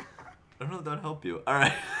 I don't know if that'd help you. All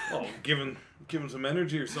right. Oh, give him some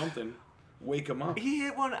energy or something. Wake him up. He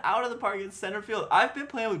hit one out of the park in center field. I've been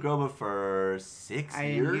playing with Groba for 6 I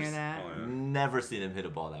years. didn't hear that. Oh, yeah. Never seen him hit a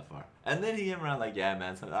ball that far. And then he came around like, yeah,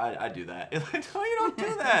 man, so I do that. It's like, no, you don't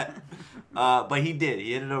do that. But he did.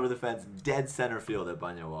 He hit it over the fence, dead center field at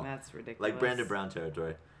Bunyan-Wall. That's ridiculous. Like Brandon Brown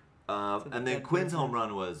territory. the And then dead Quinn's person. home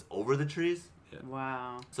run was over the trees.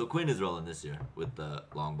 Wow. So Quinn is rolling this year with the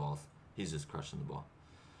long balls. He's just crushing the ball.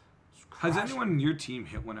 Just Has crushing. anyone in your team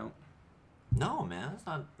hit one out? No, man.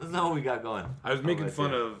 That's not what we got going. I was making my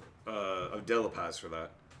fun team. of De La Paz for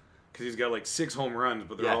that because he's got like 6 home runs,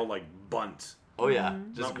 but they're Yeah. all like bunts. Oh, yeah.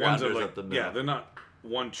 Mm-hmm. Just Not ones that, grounders like, up the middle. yeah, they're not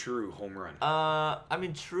one true home run. I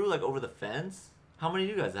mean, true, like over the fence. How many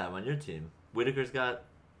do you guys have on your team? Whitaker's got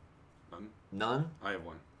None. none? I have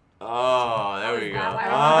one. Oh, there we is go. that why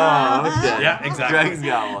Oh, we're okay. Yeah, exactly. Greg's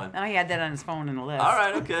got one. Oh, he had that on his phone in the list. All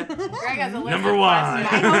right, okay. Greg has a list Number of one.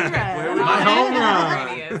 questions. Where would My you- home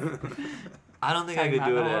run. I don't think I Talking could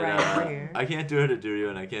do it about the whole at. right over here. I can't do it at Duryo,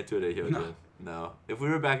 and I can't do it at Hyojin. No. If we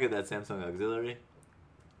were back at that Samsung Auxiliary,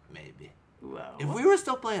 maybe. Whoa. If we were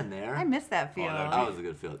still playing there, I miss that field. that was a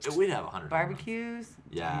good field. We'd have 100 Barbecues.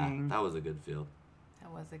 Yeah, Dang. that was a good field.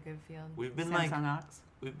 That was a good field. We've been Samsung Ox.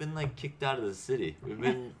 like kicked out of the city. We've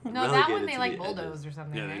been No, that relegated one they to like the edges. bulldoze or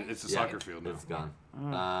something, Yeah, right? it's a Yeah, soccer field now. It's gone.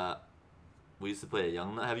 Oh. We used to play at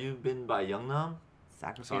Yeongnam. Have you been by Yeongnam?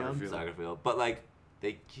 Soccer Soccer field. field. Soccer field. But like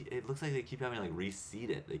it looks like they keep having to like reseed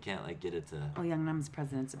it. They can't like get it to. Oh, Youngnam's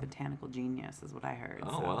president's a botanical genius, is what I heard.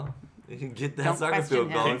 Oh so. well, you can get that Don't soccer question field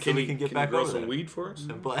him. going so we can get back grow over some there weed for us?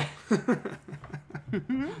 and play.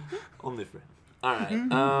 Only for him. All right.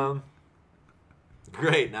 Mm-hmm.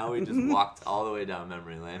 Great. Now we just walked all the way down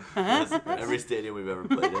memory lane. Every stadium we've ever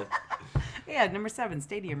played in. Yeah, number 7,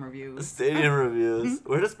 stadium reviews. Stadium reviews.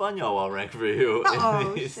 Where does Spaniel rank for you in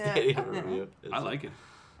Oh, the shit. stadium review? I like it.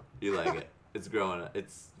 You like it. It's growing.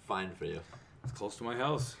 It's fine for you. It's close to my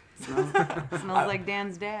house. Smells like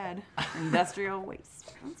Dan's dad. Industrial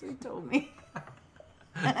waste. That's what he told me.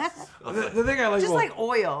 The thing I like Just about like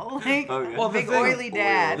oil. Like, Okay. Well, the big thing- oily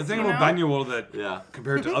dad. the thing you about know? Banyuol that Yeah.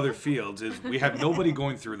 compared to other fields is we have nobody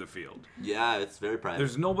going through the field. Yeah, it's very private.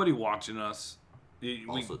 There's nobody watching us.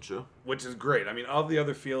 Also true. Which is great. I mean, all the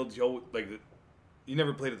other fields, you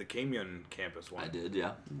never played at the Kenyon campus one. I did,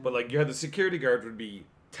 yeah. But like you had the security guard would be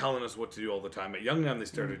telling us what to do all the time. At Youngstown, they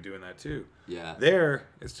started doing that too. Yeah. There,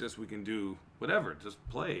 it's just we can do whatever, just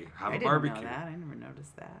play, have I a didn't barbecue. know that. I never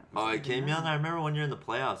noticed that. Oh, I came young. I remember one year in the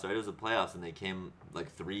playoffs, right? It was the playoffs, and they came,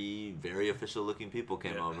 like, 3 very official-looking people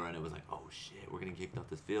came Yeah. over, and it was like, oh, shit, we're getting kicked off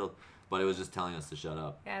this field. But it was just telling us to shut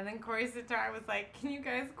up. Yeah, and then Corey Sitar was like, "Can you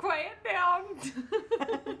guys quiet down?"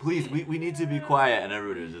 Please, we need to be quiet. And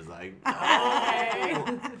everybody was just like,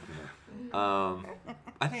 no.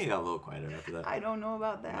 I think it got a little quieter after that. I don't know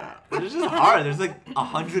about that. But it's just hard. There's like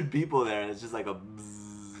 100 people there, and it's just like a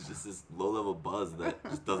bzzz, it's just this low-level buzz that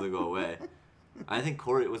just doesn't go away. I think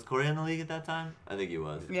Corey in the league at that time. I think he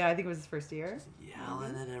was. Yeah, I think it was his first year.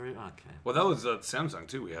 Yelling at everyone. Okay. Well, that was at Samsung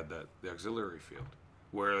too. We had the auxiliary field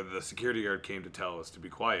where the security guard came to tell us to be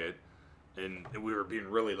quiet, and we were being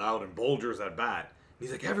really loud, and Bolger's at bat. And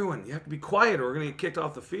he's like, "Everyone, you have to be quiet, or we're gonna get kicked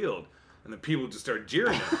off the field." And the people just start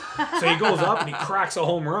jeering him. So he goes up and he cracks a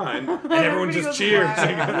home run, and everyone Everybody just goes cheers.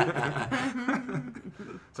 quiet.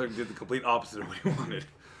 So I did the complete opposite of what he wanted.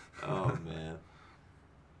 Oh man.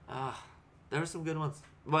 There were some good ones.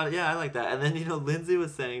 But yeah, I like that. And then, Lindsay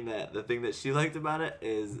was saying that the thing that she liked about it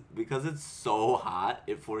is because it's so hot,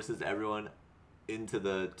 it forces everyone into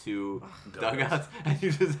the 2 dugouts, and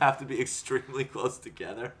you just have to be extremely close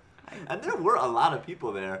together. And there were a lot of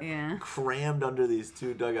people there, Yeah. crammed under these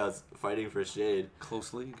 2 dugouts fighting for shade.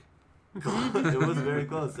 Close league. It was very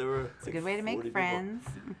close. There were It's a good way to make friends.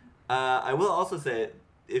 I will also say,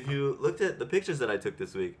 if you looked at the pictures that I took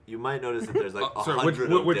this week, you might notice that there's like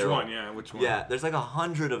 100 of which Daryl. one? Yeah, which one? Yeah, there's like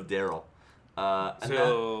 100 of Daryl.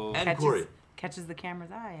 So- and Corey. Catches the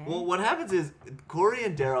camera's eye. Eh? Well, what happens is Corey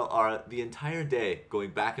and Daryl are the entire day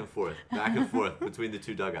going back and forth between the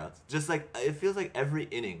 2 dugouts. Just like it feels like every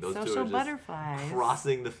inning, those 2 Social are just butterflies.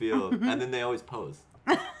 crossing the field, and then they always pose.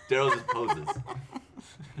 Daryl just poses.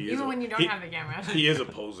 He is Even a- when you don't he- have the camera. He is a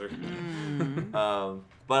poser.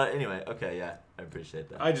 But anyway, okay, yeah, I appreciate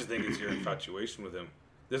that. I just think it's your infatuation with him.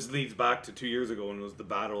 This leads back to 2 years ago when it was the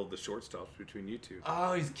battle of the shortstops between you two.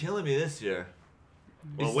 Oh, he's killing me this year.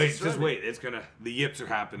 Well, He's wait, destroying just me. wait. The yips are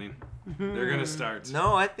happening. They're gonna start.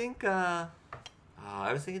 No, I think. I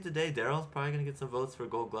was thinking today, Daryl's probably gonna get some votes for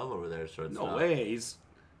Gold Glove over there at shortstop. No way. He's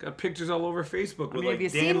got pictures all over Facebook with mean, have you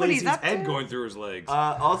like Dan seen what he's Lacey's up head to? going through his legs.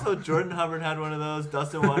 Also, Jordan Hubbard had one of those.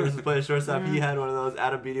 Dustin Waters was playing shortstop. He had one of those.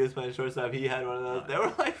 Adam Beatty was playing shortstop. He had one of those. They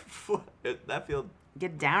were like, that field.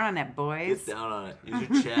 Get down on it, boys. Get down on it. Use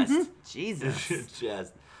your chest. Jesus. Use your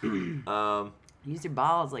chest. Use your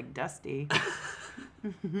balls like Dusty.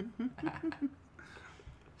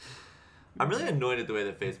 I'm really annoyed at the way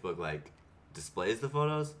that Facebook displays the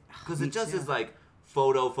photos because Me it just too. is like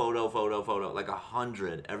photo, like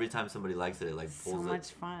 100 every time somebody likes it. It pulls So it. much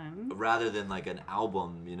fun. Rather than an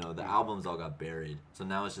album, the albums all got buried. So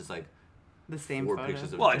now it's just The same 4 photo.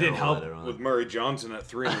 pictures of Well, it didn't Daryl help that are on with it. Murray Johnson at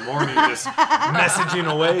 3 a.m, just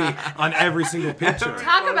messaging away on every single picture.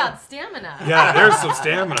 Talk about stamina. Yeah, there's some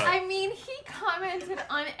stamina. I mean, he commented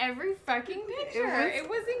on every fucking picture. It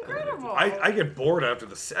was incredible. I get bored after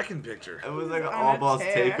the second picture. It was like an On all a balls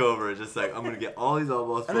tear. takeover. Just I'm gonna get all these all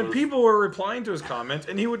balls. And then people were replying to his comment,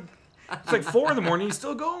 and he would. It's like 4 a.m, he's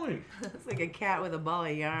still going. It's like a cat with a ball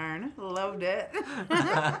of yarn. Loved it.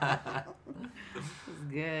 It was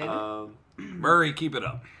good. Murray, keep it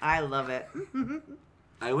up. I love it.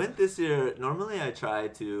 I went this year. Normally, I try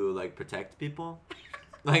to protect people.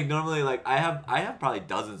 Normally, I have probably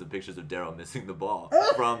dozens of pictures of Daryl missing the ball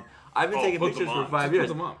from. I've been taking put them pictures for on. 5 Just years.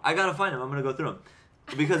 put them up. I gotta find him. I'm gonna go through them.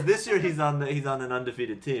 Because this year he's on an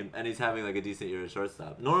undefeated team and he's having a decent year at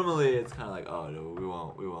shortstop. Normally it's kind of like, oh no,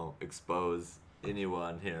 we won't expose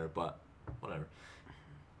anyone here, but whatever.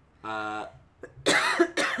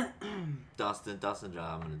 Dustin Johnson.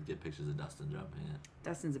 I'm gonna get pictures of Dustin jumping it.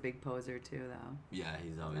 Dustin's a big poser too, though. Yeah,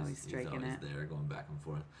 he's always Always striking it. there, going back and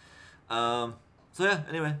forth. So yeah.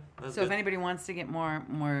 Anyway, that's So good. if anybody wants to get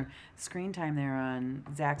more screen time there on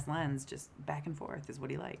Zach's lens, just back and forth is what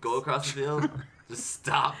he likes. Go across the field, just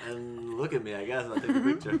stop and look at me. I guess I'll take a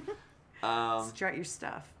picture. Strut your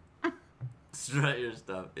stuff. Strut your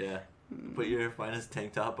stuff. Yeah. Put your finest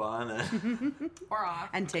tank top on. or off.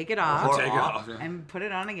 And take it off. Or Take it off. off. Yeah. And put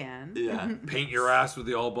it on again. Yeah. Paint your ass with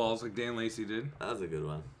the all balls like Dan Lacey did. That was a good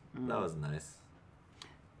one. That was nice.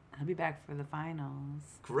 I'll be back for the finals.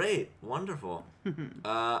 Great, wonderful.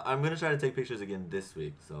 I'm gonna try to take pictures again this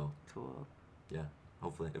week. So Cool. yeah,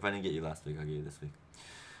 hopefully. If I didn't get you last week, I'll get you this week.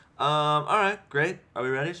 All right, great. Are we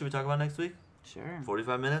ready? Should we talk about next week? Sure.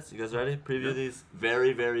 45 minutes. You guys ready? Preview Yeah. these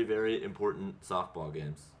very, very, very important softball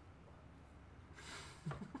games.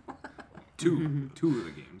 Two of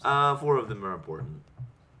the games. 4 of them are important.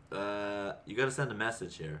 You got to send a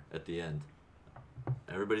message here at the end.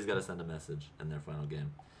 Everybody's got to send a message in their final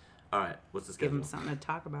game. All right, what's the Give schedule? them something to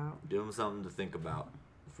talk about. Give them something to think about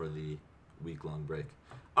for the week-long break.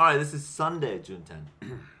 All right, this is Sunday, June 10th.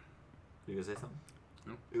 You gonna say something?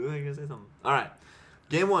 No. You gonna say something? All right.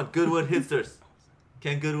 Game 1, Goodwood Hitsters.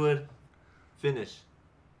 Can Goodwood finish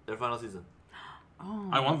their final season? Oh.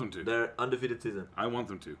 I want them to. Their undefeated season. I want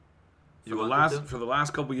them to. You For the want them last to? for the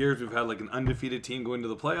last couple years, we've had like an undefeated team go into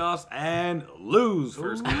the playoffs and lose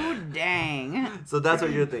first game. Ooh, dang. So that's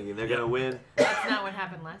what you're thinking. They're gonna win. That's not what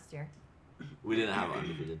happened last year. We didn't have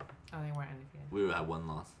undefeated. Oh, they weren't undefeated. We had 1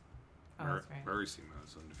 loss. Oh, that's right. Murray's team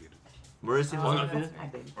was undefeated. Murray's team Oh, was that's undefeated.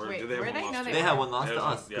 right. Or Wait, did they have were one they? loss No, too? they They had weren't. 1 loss They to had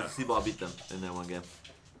one, us because yeah. Seaball beat them in their 1 game.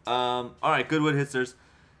 All right, Goodwood Hitsters.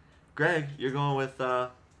 Greg, you're going with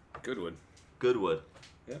Goodwood. Goodwood.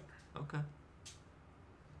 Yeah. Okay.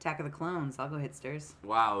 Attack of the Clones. I'll go Hitsters.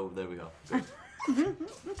 Wow, there we go. Good.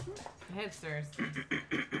 Hitsters.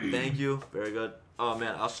 Thank you. Very good. Oh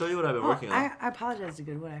man, I'll show you what I've been working on. I apologize to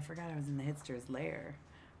Goodwood. I forgot I was in the Hitsters lair.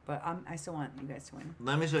 But I still want you guys to win.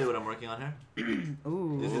 Let me show you what I'm working on here.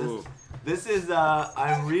 Ooh. You see this? Ooh. This is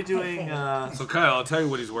I'm redoing. So Kyle, I'll tell you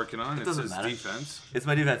what he's working on. It's doesn't his matter. defense. It's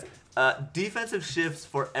my defense. Defensive shifts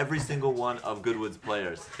for every single one of Goodwood's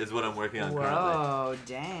players is what I'm working on currently. Whoa,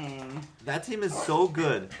 dang. That team is so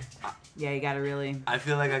good. Yeah, you gotta really. I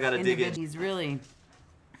feel like I gotta dig in. He's really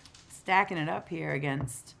stacking it up here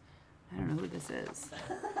against. I don't know who this is.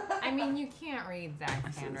 I mean, you can't read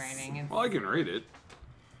Zach's handwriting. It's Well, I can read it.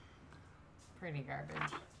 pretty garbage.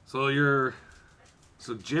 So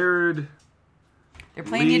Jared, They're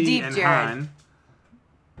playing Lee, you deep, and Jared. Han,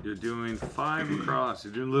 you're doing 5 across.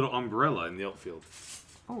 You're doing a little umbrella in the outfield.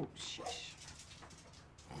 Oh, shush.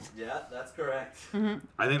 Yeah, that's correct.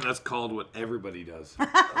 I think that's called what everybody does. Listen,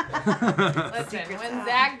 when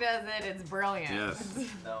Zach does it, it's brilliant. Yes.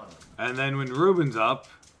 No. And then when Ruben's up,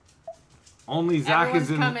 only Zach Everyone's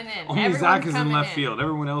is in. coming in. Only Everyone's Zach is in coming left in. field.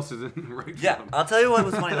 Everyone else is in right Yeah, field. I'll tell you what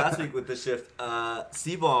was funny last week with the shift.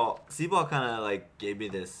 Seaball kind of like gave me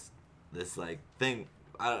this like thing.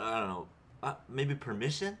 I don't know, maybe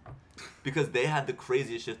permission, because they had the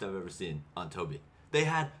craziest shift I've ever seen on Toby. They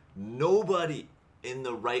had nobody in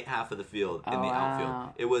the right half of the field in Oh, the outfield.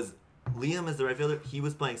 wow. It was Liam as the right fielder. He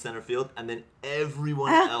was playing center field, and then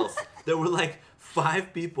everyone else. There were like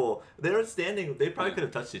 5 people. They were standing. They probably could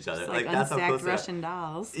have touched each other. It's like that's how unstacked close they are. Russian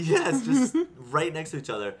dolls. Yes, just right next to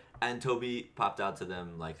each other. And Toby popped out to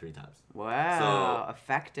them like 3 times. Wow, So-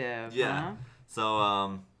 effective. Yeah. Huh?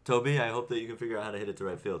 So, Toby, I hope that you can figure out how to hit it to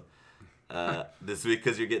right field this week,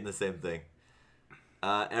 because you're getting the same thing.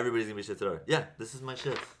 Everybody's going to be shifted over. Yeah, this is my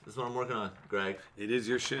shit. This is what I'm working on, Greg. It is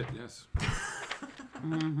your shit, yes.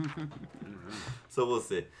 So we'll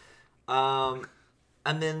see.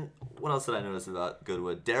 And then, what else did I notice about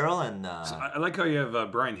Goodwood? Daryl and... So I like how you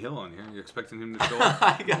have Brian Hill on here. You're expecting him to show up?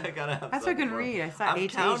 I gotta have That's what I couldn't something for read. him. I saw I'm HH and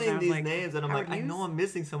counting I was these like, names, and I'm Howard like, I know Hughes? I'm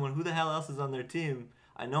missing someone. Who the hell else is on their team?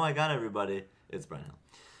 I know I got everybody. It's Brian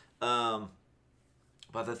Hill.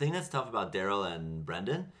 But the thing that's tough about Daryl and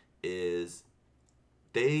Brendan is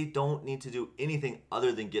they don't need to do anything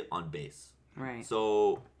other than get on base. Right.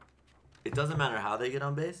 So it doesn't matter how they get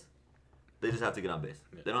on base. They just have to get on base.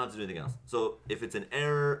 Yeah. They don't have to do anything else. So if it's an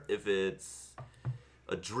error, if it's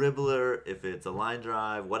a dribbler, if it's a line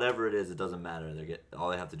drive, whatever it is, it doesn't matter. All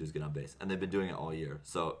they have to do is get on base, and they've been doing it all year.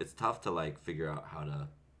 So it's tough to like figure out how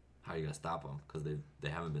you're gonna stop them, because they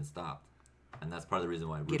haven't been stopped, and that's part of the reason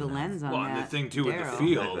why. Get a Ruben has- lens on Well, that. and the thing too with the Daryl.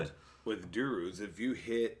 field Right. with Duruz, if you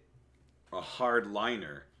hit a hard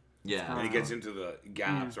liner Yeah, and it gets into the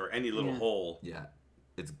gaps or any little Yeah. hole, yeah,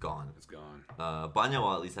 it's gone. it's gone.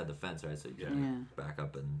 Banyawal at least had the fence, right? So you can back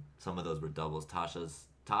up, and some of those were doubles.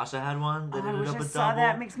 Tasha had one that Oh, I ended wish up I a saw double.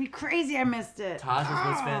 that. It makes me crazy. I missed it. Tasha's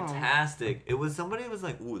was Oh. fantastic. It was somebody was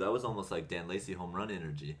like, ooh, that was almost like Dan Lacey home run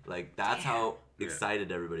energy. Like that's how Yeah.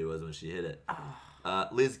 excited everybody was when she hit it.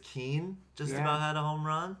 Liz Keene just Yeah. about had a home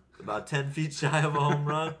run, about 10 feet shy of a home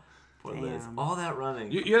run. Poor Liz. Damn. All that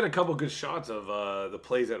running. You had a couple good shots of the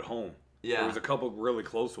plays at home. Yeah. There was a couple really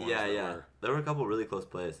close ones. Yeah, that yeah. were- There were a couple really close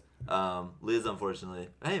plays. Liz, unfortunately.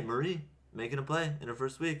 Hey, Marie making a play in her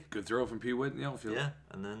first week. Good throw from P. Witt in the outfield. Yeah,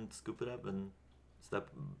 and then scoop it up and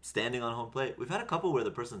standing on home plate. We've had a couple where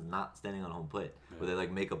the person's not standing on home plate, where they like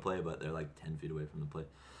make a play, but they're like 10 feet away from the plate.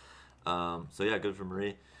 So yeah, good for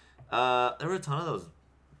Marie. There were a ton of those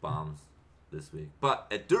bombs this week, but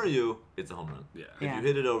at Duryu, it's a home run. Yeah. If Yeah. you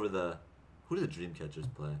hit it over the, who do the dream catchers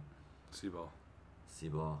play? Seaball.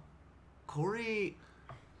 C-ball. Corey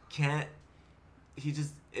can't. He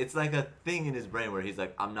just. It's like a thing in his brain where he's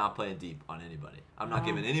like, I'm not playing deep on anybody. I'm not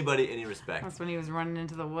giving anybody any respect. That's when he was running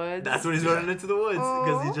into the woods. That's when he's running into the woods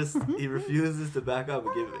because Oh. he refuses to back up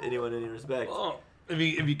and give anyone any respect. Well, if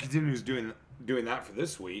he continues doing that for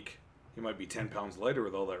this week, he might be 10 pounds lighter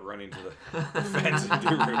with all that running to the fence and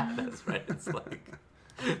Duru. That's right. It's like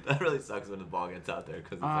that really sucks when the ball gets out there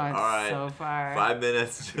because it's Oh, like, it's all right, so far. 5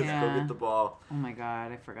 minutes, just go Yeah. get the ball. Oh my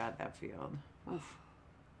god, I forgot that field. Oof.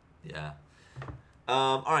 Yeah.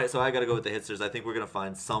 All right, so I got to go with the Hitsters. I think we're gonna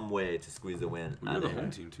find some way to squeeze a win We out have of a here.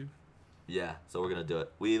 home team too. Yeah, so we're gonna do it.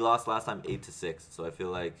 We lost last time 8-6, so I feel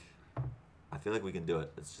like we can do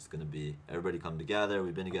it. It's just gonna be everybody come together.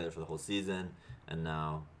 We've been together for the whole season, and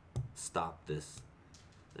now stop this.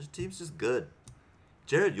 This team's just good.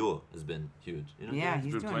 Jared Yule has been huge. You know, Yeah, Jared's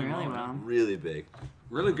he's been doing playing really well, well. really big.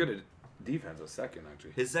 Really good at defense. A second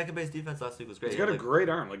actually. His second base defense last week was great. He's got a Like, great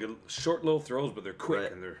arm, like a short little throws, but they're quick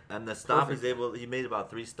right. and they're. And the stop perfect. is able. He made about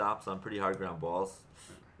 3 stops on pretty hard ground balls.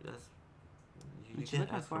 Yes, you What you can't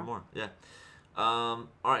looking ask for for? more. Yeah. All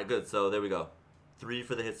right, good. So there we go. 3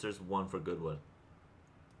 for the Hitsters, 1 for Goodwood.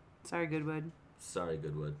 Sorry, Goodwood. Sorry,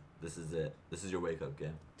 Goodwood. This is it. This is your wake up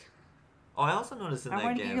game. Oh, I also noticed in I that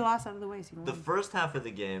wanted to get game, your loss out of the way so you can the win. first half of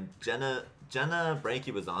the game, Jenna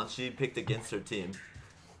Branke was on. She picked against her team.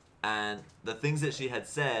 And the things that she had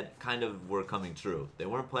said kind of were coming true. They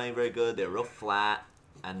weren't playing very good. They were real flat.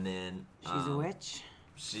 And then She's a witch.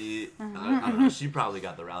 she, I don't know, she probably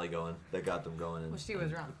got the rally going. That got them going. Well, she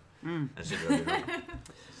was wrong. And she really won.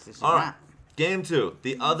 She's All right. not. Game 2.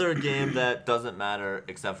 The other game that doesn't matter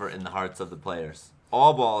except for in the hearts of the players.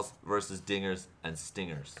 All balls versus dingers and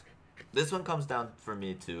stingers. This one comes down for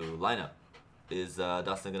me to lineup. Is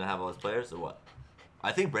Dustin going to have all his players or what?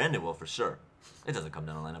 I think Brandon will for sure. It doesn't come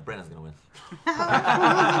down to lineup. Brandon's going to win.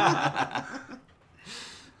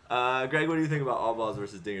 Greg, what do you think about all balls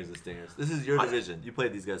versus dingers and stingers? This is your division. You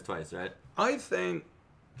played these guys twice, right? I think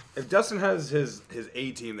if Dustin has his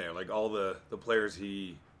A team there, like all the players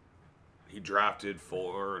he drafted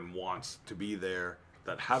for and wants to be there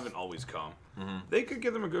that haven't always come, they could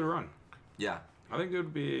give them a good run. Yeah. I think it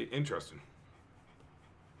would be interesting.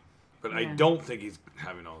 But I Yeah. don't think he's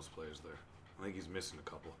having all his players there. I think he's missing a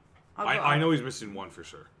couple. I'll go I up. know he's missing one for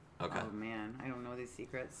sure. Okay. Oh man, I don't know these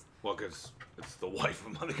secrets. Well, because it's the wife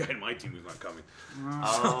of the guy in my team who's not coming.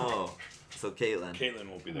 Oh. So Caitlin. Caitlin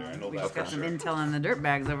won't be there. I know We that just for got some sure. intel on the dirt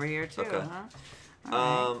bags over here too, Okay. huh?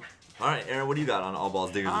 All right, Aaron, what do you got on all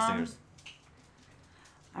balls, dingers, and stingers?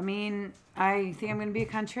 I mean, I think I'm going to be a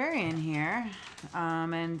contrarian here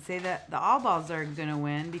and say that the all balls are going to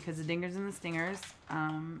win because the dingers and the stingers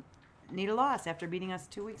need a loss after beating us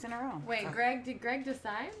 2 weeks in a row. Wait, Greg, did Greg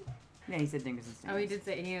decide? Yeah, he said dingers and stingers. Oh, he did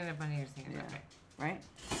say he ended up on your singers. Yeah. Okay. Right?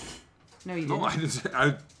 No, you didn't. No, I didn't say,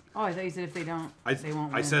 I Oh, I thought you said if they don't, they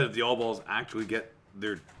won't I win. said if the All Balls actually get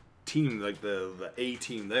their team, like the A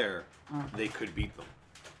team there, Oh. they could beat them.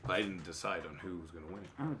 But I didn't decide on who was going to win.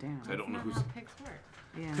 Oh, damn. I don't know Not who's. how picks work.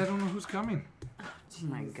 Yeah. I don't know who's coming. Oh,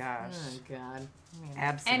 my gosh. Oh God.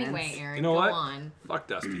 Abstinence. Anyway, Aaron, You know go what? on. Fuck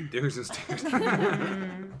Dusty. Dingers and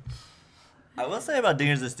Stingers. I will say about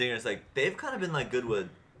dingers and stingers, like they've kind of been like Goodwood.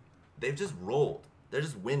 They've just rolled. They're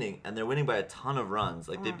just winning, and they're winning by a ton of runs.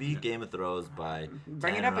 Like they beat Game of Thrones by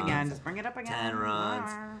Bring 10 it up runs. again. Just bring it up again. 10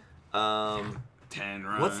 runs. 10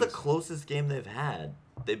 runs. What's the closest game they've had?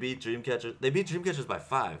 They beat Dreamcatcher. They beat Dreamcatchers by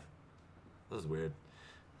 5. That was weird.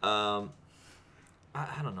 I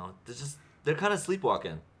don't know. They're kind of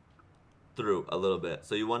sleepwalking through a little bit.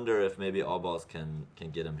 So you wonder if maybe all balls can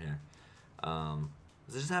get them here.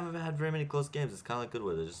 They just haven't had very many close games. It's kind of like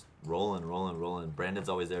Goodwood. They're just rolling. Brandon's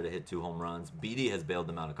always there to hit 2 home runs. Beatty has bailed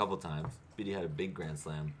them out a couple times. Beatty had a big grand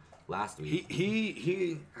slam last week.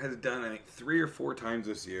 He has done, I think, 3 or 4 times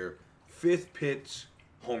this year. 5th pitch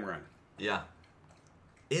home run. Yeah.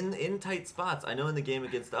 In tight spots. I know in the game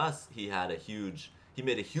against us, he made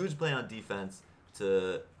a huge play on defense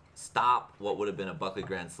to stop what would have been a Buckley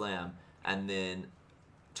grand slam, and then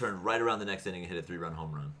turned right around the next inning and hit a 3-run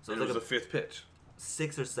home run. So And it it was was like the 5th pitch.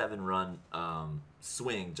 6 or 7 run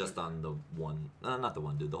swing just on the one, not the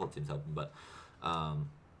one dude, the whole team's helping, but on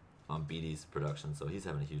Beatty's production. So he's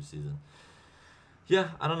having a huge season. Yeah,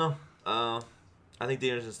 I don't know. I think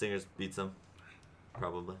Dingers and Stingers beats them,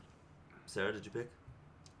 probably. Sarah, did you pick?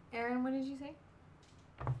 Aaron, what did you say?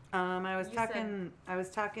 I was You talking. I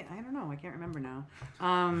don't know. I can't remember now.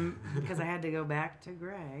 Because I had to go back to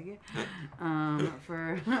Greg.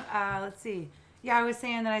 For let's see. Yeah, I was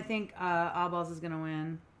saying that I think All Balls is going to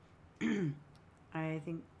win. I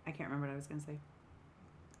can't remember what I was going to say.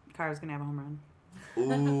 Carr's going to have a home run.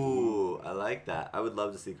 Ooh, I like that. I would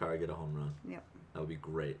love to see Carr get a home run. Yep. That would be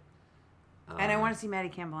great. And I want to see Matty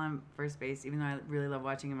Campbell on first base, even though I really love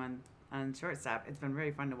watching him on shortstop. It's been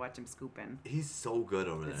very fun to watch him scoop in. He's so good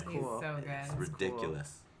over there. It's He's cool. so good. It's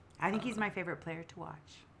ridiculous. I think he's my favorite player to watch.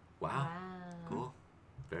 Wow. Cool.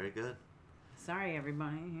 Very good. Sorry,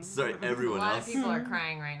 everybody. Sorry, A everyone lot else. of people are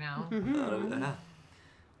crying right now.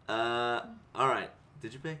 All right.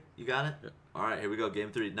 Did you pick? You got it? Yeah. All right, here we go.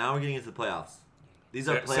 Game 3. Now we're getting into the playoffs. These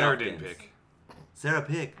are playoff Sarah games. didn't pick. Sarah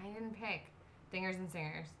pick. I didn't pick Dingers and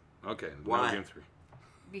Singers Okay, Why? now game 3.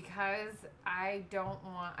 because I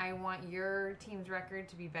want your team's record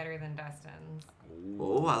to be better than Dustin's,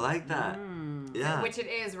 Oh, I like that. Yeah. which it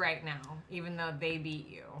is right now, even though they beat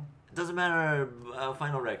you. It doesn't matter.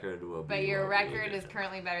 Final record will be. But your what we'll record get. is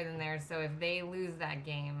currently better than theirs, so if they lose that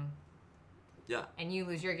game Yeah. and you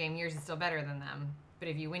lose your game, yours is still better than them. But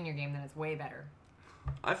if you win your game, then it's way better.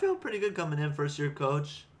 I feel pretty good coming in, first year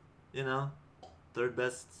coach. You know, third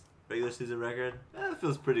best regular season record. It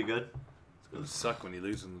feels pretty good. It's going to suck when he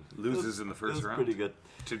loses in the first Feels round. pretty good.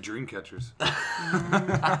 To Dreamcatchers.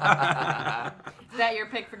 Is that your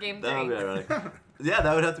pick for game 3? That would be ironic. Yeah,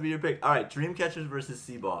 that would have to be your pick. All right, Dreamcatchers versus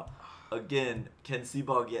Seaball. Again, can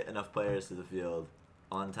Seaball get enough players to the field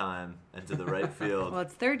on time and to the right field? Well,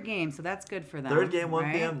 it's third game, so that's good for them. Third game, 1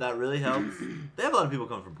 right? p.m. That really helps. They have a lot of people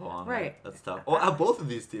coming from Pohang. Right. That's tough. Oh, both of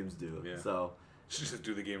these teams do. Yeah. So. Should just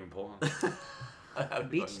do the game in Poland. That'd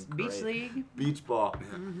be Beach fucking great. League. Beach ball.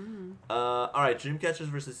 All right, Dreamcatchers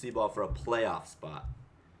versus Seaball for a playoff spot.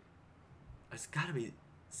 It's got to be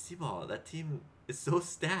Seaball. That team is so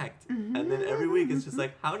stacked. And then every week it's just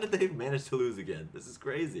like, how did they manage to lose again? This is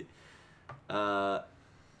crazy. Greg,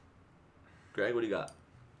 what do you got?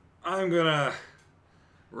 I'm going to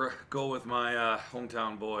go with my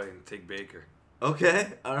hometown boy and take Baker. Okay,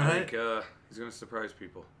 all I right. think he's going to surprise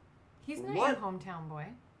people. He's not What? your hometown boy.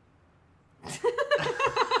 He's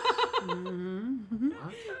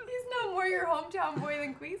no more your hometown boy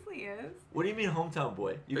than Queasley is. What do you mean hometown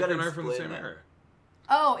boy? You Baker got to and I are from the explain same that. area.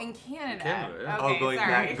 Oh, in Canada. Canada, yeah. Okay, Going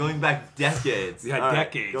sorry. back decades. Yeah, All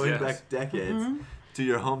right, decades, Going yes. back decades to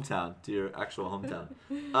your hometown, to your actual hometown.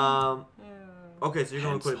 Okay, so you're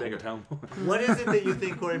going with Corey Baker. Hometown boy. What is it that you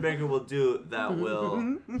think Corey Baker will do that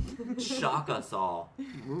will shock us all?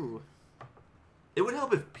 Ooh. It would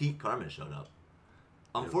help if Pete Carmen showed up.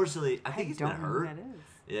 Unfortunately, I think he's been don't know who hurt. that is.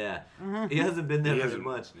 Yeah, he hasn't been there He very hasn't-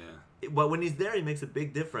 much. Yeah. But when he's there, he makes a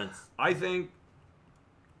big difference. I think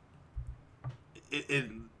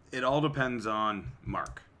it all depends on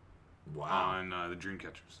Mark, on the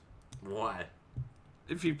Dreamcatchers. Why?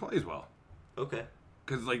 If he plays well. Okay.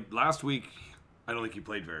 Because, like, last week, I don't think he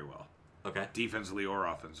played very well, Okay. defensively or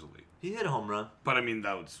offensively. He hit a home run. But, I mean,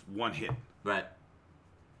 that was one hit. Right.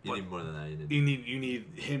 You But- need more than that. You need. You need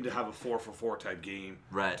him to have a 4-for-4 type game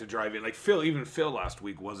Right. to drive in. Like, even Phil last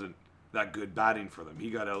week wasn't that good batting for them. He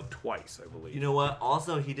got out twice, I believe. You know what?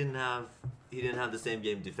 Also, he didn't have the same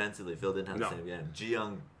game defensively. Phil didn't have No. the same game.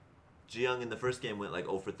 Ji-Young in the first game went like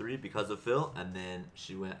 0 for 3 because of Phil, and then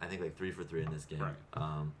she went I think like 3 for 3 in this game. Right.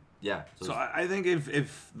 Yeah. So I think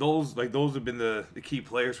if those have been the key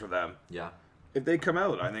players for them, yeah. if they come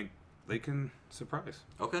out, I think they can surprise.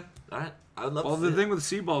 Okay. All right. I would love Well, to the see thing it. with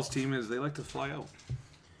the Seaball's team is they like to fly out.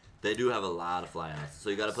 They do have a lot of flyouts, so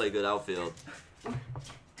you got to play good outfield.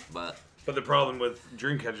 But But the problem with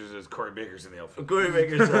Dreamcatchers is Corey Baker's in the outfield. Corey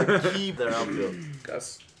Baker's keep their outfield.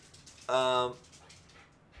 Gus.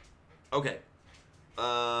 Okay.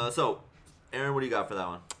 So, Aaron, what do you got for that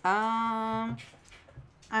one?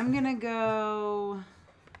 I'm gonna go.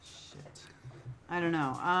 Shit. I don't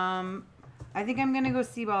know. I think I'm gonna go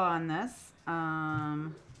Seaball on this.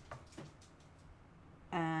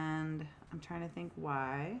 And I'm trying to think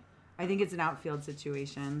why. I think it's an outfield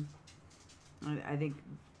situation. I think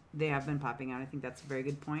they have been popping out. I think that's a very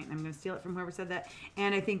good point. I'm going to steal it from whoever said that.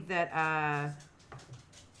 And I think that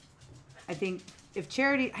I think if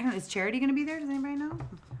Charity, I don't know, is Charity going to be there? Does anybody know?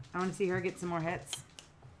 I want to see her get some more hits. So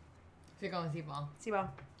you're going with Seaball. Seaball.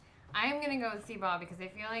 I'm going to go with Seaball because I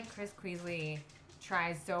feel like Chris Queasley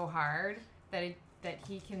tries so hard that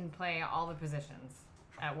he can play all the positions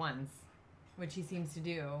at once, which he seems to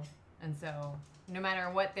do. And so no matter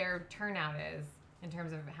what their turnout is in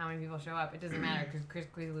terms of how many people show up, it doesn't matter because Chris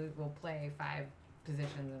Queasley will play 5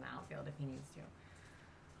 positions in the outfield if he needs to.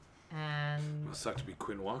 And It'll suck to be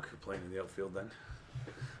Quinn Walker playing in the outfield then.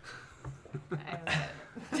 I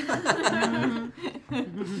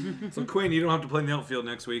So Quinn, you don't have to play in the outfield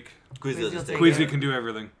next week. Queasy will just take Queasy care. Queasy can do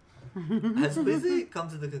everything. Has Quizzy come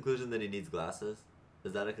to the conclusion that he needs glasses?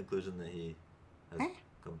 Is that a conclusion that he has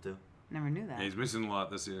come to? Never knew that. Yeah, he's missing a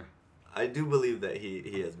lot this year. I do believe that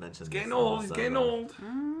he has mentioned. He's getting this on old. the He's getting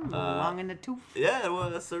sideline. old. Long in the tooth. Yeah, well,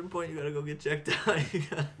 at a certain point, you gotta go get checked out.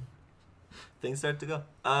 Things start to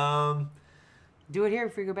go. Do it here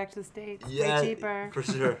before you go back to the States. Yeah, Way cheaper. for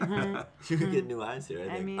sure. You could get new eyes here. I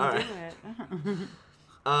think. I mean, all do right. it.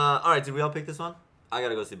 All right. Did we all pick this one? I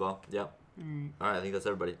gotta go see ball. Yep. All right. I think that's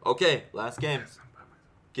everybody. Okay. Last game.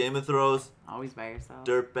 Game of Thrones. Always by yourself.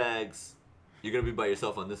 Dirtbags. You're gonna be by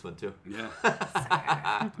yourself on this one too. Yeah,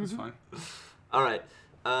 that's fine. All right.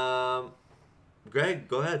 Greg,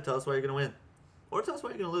 go ahead. Tell us why you're gonna win, or tell us why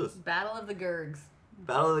you're gonna lose. Battle of the Gergs.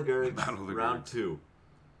 Battle of the Gergs. Battle of the round Gergs. 2.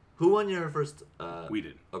 Who won your first? We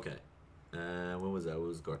did. Okay. When was that? What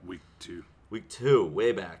was the score? Week 2. Week 2,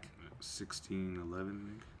 way back. 16-11,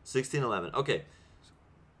 I think. 16-11. Okay.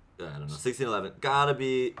 I don't know. 16-11. Gotta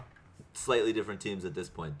be slightly different teams at this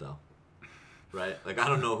point, though. Right? Like, I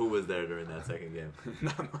don't know who was there during that second game.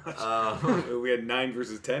 Not much. We had 9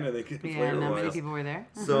 versus 10, I think. Yeah, not many people were there.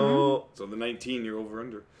 So, So the 19, you're over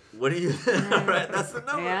under. what do you All right, that's the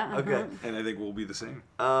number. Yeah, Okay. And I think we'll be the same.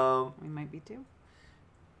 We might be too.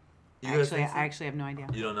 You guys Actually, think so? I actually have no idea.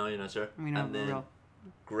 You don't know? You're not sure? We know And the then real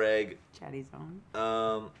Greg. chatty zone.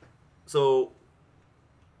 So,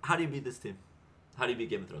 how do you beat this team? How do you beat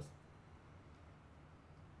Game of Thrones?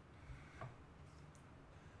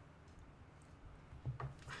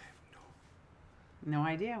 No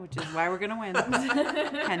idea, which is why we're gonna win.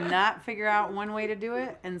 Cannot figure out one way to do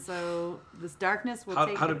it, and so this darkness will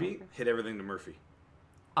take. How to it beat? over. Hit everything to Murphy.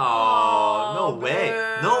 Oh, no way.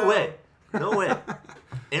 boo. No way. No way.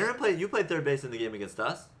 Aaron you played third base in the game against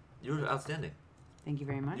us. You were outstanding. Thank you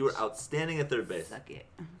very much. You were outstanding at third base. Suck it.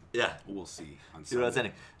 Yeah, We'll see. On you were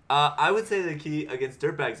outstanding. I would say the key against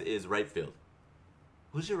Dirtbags is right field.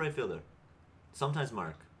 Who's your right fielder? Sometimes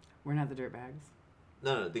Mark. We're not the dirtbags.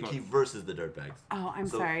 No, the key versus the Dirtbags. Oh, I'm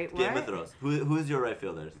So, sorry. Game What? of Thrones. Who is your right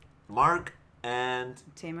fielders? Mark and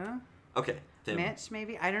Temu? okay, Tim. Mitch,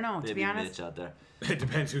 maybe? I don't know. Maybe to be honest, Mitch out there. It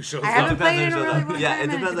depends who shows I up. haven't depends played in who a shows really up. long Yeah, time. it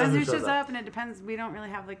and depends on who who shows shows up, up. and it depends. We don't really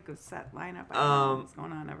have like a set lineup. I don't know what's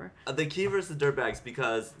going on ever. The key versus Dirtbags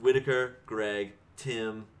because Whitaker, Greg,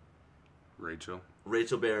 Tim, Rachel.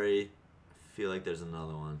 Rachel Berry. I feel like there's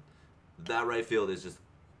another one. That right field is just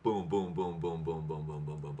boom, boom, boom, boom, boom, boom, boom,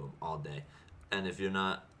 boom, boom, boom all day. And if you're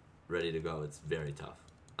not ready to go, it's very tough.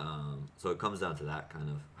 So it comes down to that kind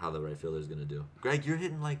of how the right fielder is going to do. Greg, you're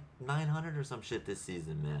hitting like 900 or some shit this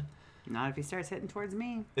season, man. Not if he starts hitting towards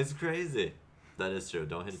me. It's crazy. That is true.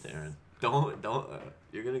 Don't hit it to Aaron. Don't.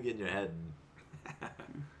 You're going to get in your head.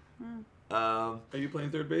 Are you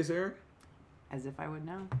playing third base, Aaron? As if I would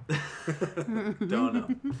know. Don't know.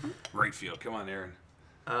 Right field. Come on, Aaron.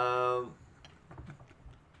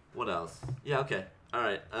 What else? Yeah, okay. All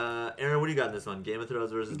right. Aaron, what do you got in this one? Game of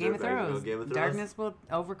Thrones versus Game of Dirtbags? You go Thrones. Game of Thrones? Darkness will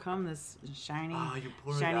overcome this shiny. Oh, you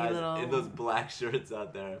poor shiny guys little. in those black shirts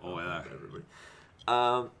out there. Oh, my yeah. God, everybody.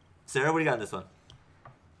 Sarah, what do you got in this one?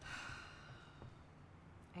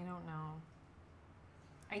 I don't know.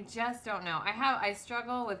 I just don't know. I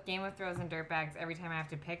struggle with Game of Thrones and Dirtbags every time I have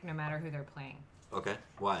to pick, no matter who they're playing. Okay.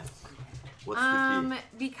 Why? What's the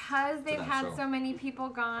key? Because they've that had show? so many people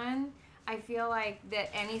gone, I feel like that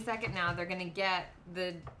any second now they're gonna get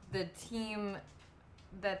the team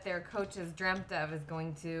that their coaches dreamt of is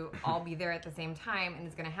going to all be there at the same time, and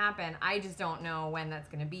it's gonna happen. I just don't know when that's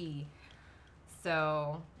gonna be.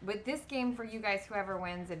 So with this game for you guys, whoever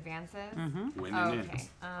wins advances. Winning in. Okay.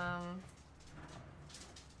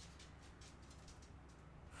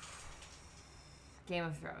 Game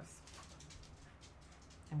of Thrones.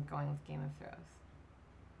 I'm going with Game of Thrones.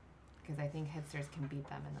 Because I think hipsters can beat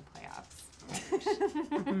them in the playoffs.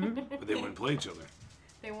 But they wouldn't play each other.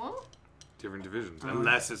 They won't? Different divisions.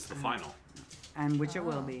 Unless it's the final. And which it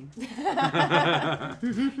will be.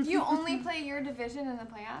 You only play your division in the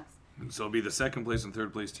playoffs? So it'll be the second place and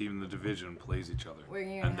third place team in the division plays each other. We're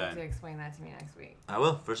going And to have then- to explain that to me next week. I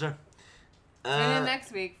will, for sure. Tune in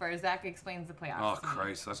next week for Zach Explains the Playoffs. Oh, to me.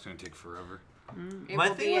 Christ. That's going to take forever. It My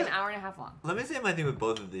will thing be an with- hour and a half long. Let me say my thing with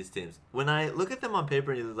both of these teams. When I look at them on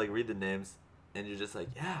paper and you like read the names, and you're just like,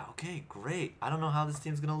 yeah, okay, great. I don't know how this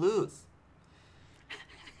team's gonna lose.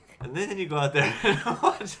 And then you go out there and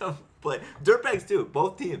watch them play. Dirtbags too,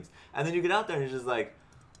 both teams. And then you get out there and you're just like,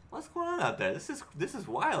 what's going on out there? This is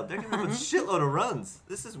wild. They're gonna have a shitload of runs.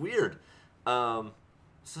 This is weird. So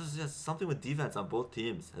it's just something with defense on both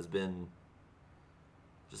teams has been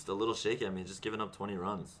just a little shaky. I mean, just giving up 20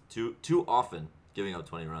 runs. Too often giving up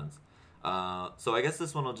 20 runs. So I guess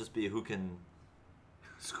this one will just be who can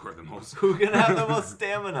Score the most. Who can have the most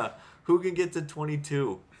stamina? Who can get to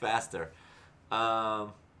 22 faster? Yeah,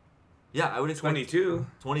 I would expect 22.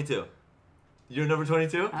 22. You're number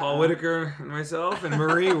 22? Paul Whitaker and myself and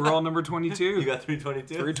Marie, we're all number 22. You got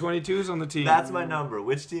 322? 322s on the team. That's my number.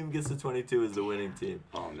 Which team gets to 22 is the winning team.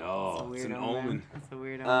 Oh no, it's an omen. It's a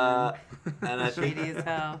weird omen. And I think Shady as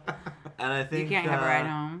hell. and I think You can't have a ride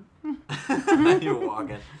home. You're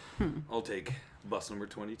walking. I'll take bus number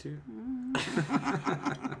 22.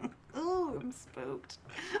 Ooh, I'm spooked.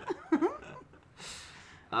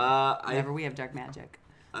 I We have dark magic.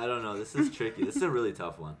 don't know. This is tricky. This is a really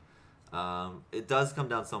tough one. It does come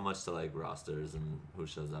down so much to like rosters and who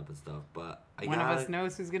shows up and stuff, but One of us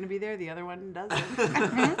knows who's going to be there. The other one doesn't.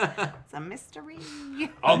 It's a mystery.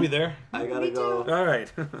 I'll be there. I gotta Me go. All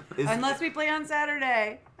right. Is- Unless we play on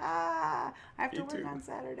Saturday. I have to Me work too. on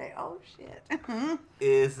Saturday. Oh, shit.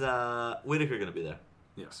 Is Whitaker gonna be there?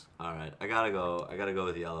 Yes. All right, I gotta go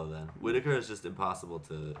with yellow then. Whitaker is just impossible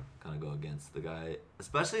to kind of go against the guy,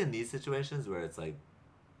 especially in these situations where it's like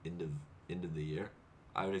end of the year.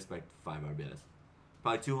 I would expect 5 RBIs,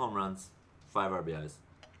 probably 2 home runs, 5 RBIs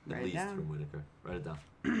at Write it least down. from Whitaker. Write it down.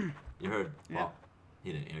 You heard? Yeah. Well,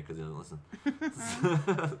 he didn't hear because he didn't listen.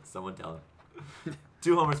 Someone tell him.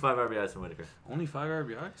 2 homers, 5 RBIs from Whitaker. Only 5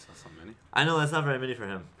 RBIs? That's not many. I know that's not very many for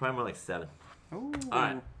him. Probably more like 7. Ooh. All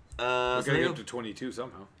right. We So gotta there you get go. up to 22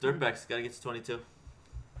 somehow. Dirtbags gotta get to 22.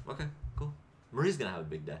 Okay, cool. Marie's gonna have a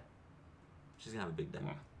big day. She's gonna have a big day.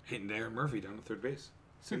 Well, hitting Darren Murphy down to third base.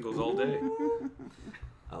 Singles all day.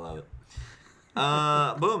 I love it.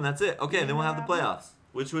 Boom, that's it. Okay, then we'll have the playoffs,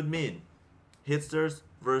 which would mean Hitsters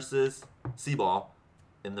versus Seaball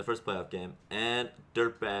in the first playoff game, and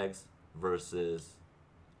Dirtbags versus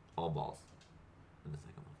All Balls in the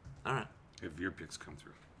second one. All right. If your picks come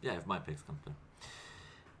through. Yeah, if my picks come through.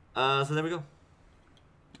 So there we go.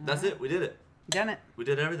 That's it. We did it. Done it. We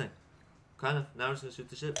did everything. Kind of. Now we're just gonna shoot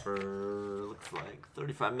the shit for looks like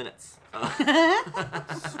 35 minutes. Oh,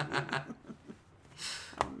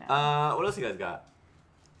 no. What else you guys got?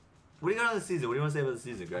 What do you got on the season? What do you want to say about the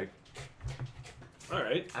season, Greg? All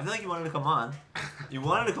right. I feel like you wanted to come on. You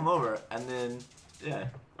wanted to come over, and then yeah. What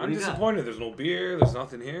I'm do you got? disappointed. There's no beer. There's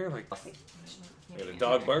nothing here. Like, got a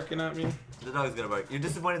dog barking at me. The dog's gonna bark. You're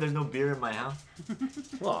disappointed there's no beer in my house?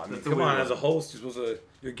 Well, I mean, That's a come weird on. one. As a host, you're supposed to.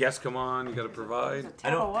 Your guests come on. You got to provide. There's a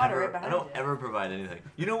tap of water right behind I don't you. ever provide anything.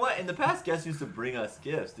 You know what? In the past, guests used to bring us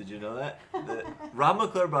gifts. Did you know that? Rob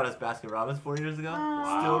McClure brought us Baskin Robbins 4 years ago.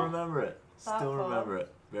 Still remember it. Still Thoughtful. remember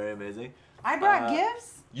it. Very amazing. I brought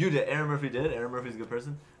gifts? You did. Aaron Murphy did. Aaron Murphy's a good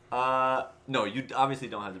person. No, you obviously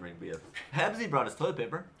don't have to bring beer. Hebsy brought us toilet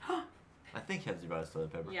paper. I think Hebsy brought us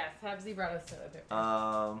toilet paper. Yes, Hebsy brought us toilet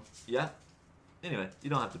paper. Yeah. Anyway, you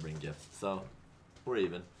don't have to bring gifts, so we're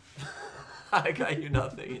even. I got you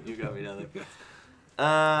nothing, and you got me nothing.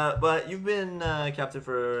 But you've been captain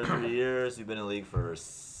for 3 years. You've been in the league for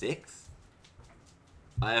 6.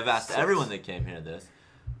 I have asked everyone that came here this.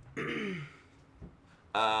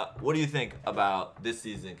 What do you think about this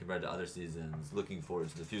season compared to other seasons? Looking forward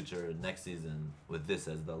to the future, next season, with this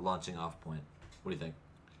as the launching off point. What do you think?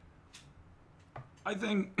 I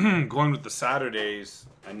think going with the Saturdays,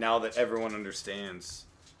 and now that everyone understands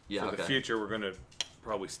Yeah, for the future, we're going to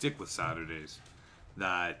probably stick with Saturdays.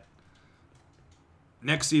 That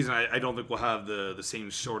next season, I don't think we'll have the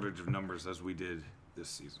same shortage of numbers as we did this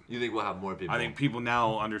season. You think we'll have more people? I think people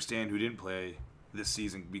now understand who didn't play this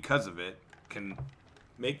season because of it, can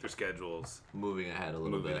make their schedules moving ahead a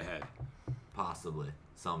little moving bit. ahead. Possibly.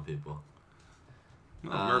 Some people.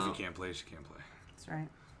 Well, if Murphy can't play, she can't play. That's right.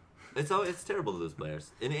 It's terrible to lose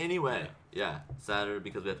players in any way. Yeah, Saturday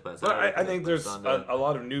because we have to play on But Saturday. I think there's Sunday. a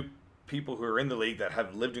lot of new people who are in the league that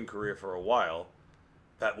have lived in Korea for a while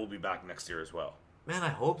that will be back next year as well. Man, I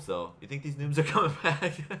hope so. You think these noobs are coming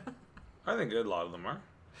back? I think a lot of them are.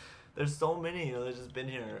 There's so many. You know, they've just been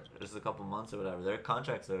here just a couple months or whatever. Their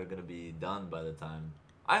contracts are going to be done by the time.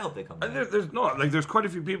 I hope they come back. And there's quite a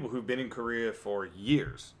few people who've been in Korea for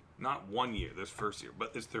years. Not 1 year, this first year,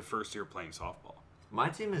 but it's their first year playing softball. My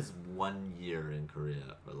team is 1 year in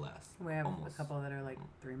Korea or less. We have Almost. a couple that are like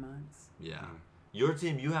 3 months. Yeah. Your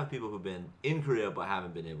team, you have people who've been in Korea but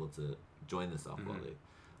haven't been able to join the softball league.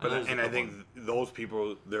 But there's a and I couple think those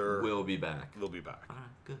people will be back. they'll be back. All right,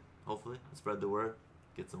 good. Hopefully, spread the word.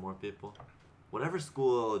 Get some more people. Whatever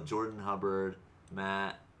school, Jordan Hubbard,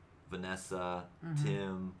 Matt, Vanessa,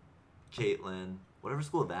 Tim, Caitlin, whatever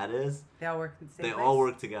school that is, They all work at the same they place? all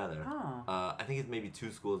work together. Oh. I think it's maybe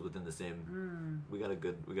 2 schools within the same. We got a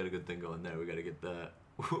good thing going there. We got to get the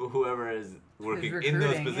whoever is working in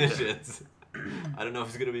those recruiting, yeah. positions. I don't know if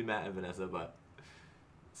it's gonna be Matt and Vanessa, but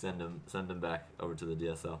send them back over to the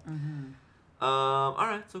DSL. All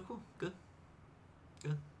right, so cool, good.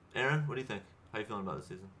 Aaron, what do you think? How you feeling about the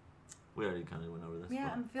season? We already kind of went over this. Yeah,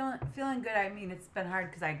 but- I'm feeling good. I mean, it's been hard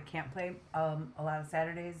because I can't play a lot of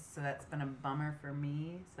Saturdays, so that's been a bummer for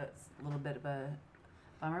me. So it's a little bit of a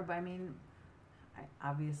bummer. But I mean, I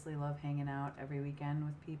obviously love hanging out every weekend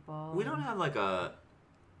with people. We don't have like a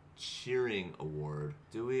cheering award,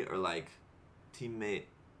 do we? Or like teammate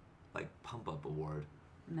like pump up award?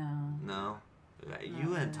 No. No.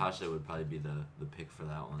 You and Tasha would probably be the pick for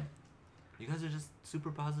that one. You guys are just super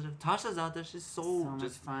positive. Tasha's out there. She's so much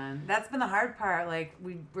just fun. That's been the hard part. Like,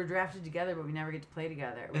 we were drafted together, but we never get to play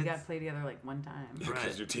together. We got It's- to play together like one time. Because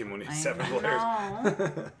Right. your team only has I 7 players.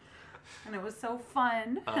 know. And it was so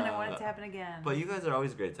fun, and I want it Uh, to happen again. But you guys are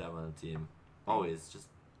always great to have on the team. Always. Just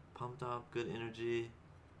pumped up, good energy,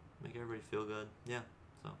 make everybody feel good. Yeah.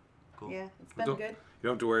 So, cool. Yeah, it's been Don't- good. You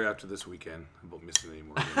don't have to worry after this weekend about missing any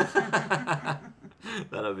more games.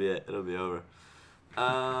 That'll be it. It'll be over.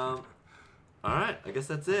 All right. I guess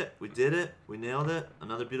that's it. We did it. We nailed it.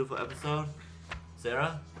 Another beautiful episode.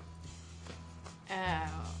 Sarah? Oh,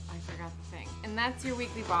 I forgot the thing. And that's your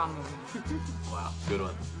weekly ball movement. Wow. Good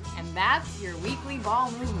one. And that's your weekly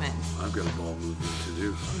ball movement. I've got a ball movement to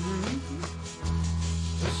do.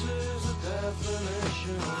 This is the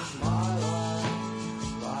definition of my life.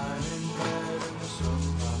 Lying in bed in the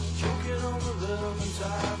sunlight, choking on the lemon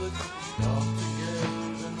tablets, knocked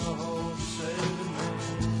together in the hope of saving me.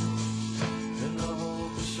 In the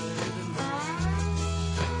hope of saving me.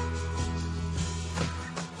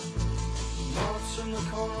 Moths in the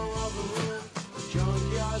corner of the room, a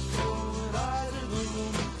junkyard full with eyes of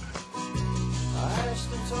gloom. I asked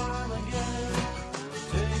them time again,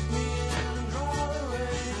 take me in and draw the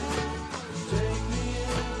rain. Take me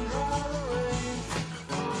in and draw the rain.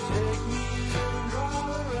 Take me in and draw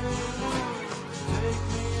the rain. Take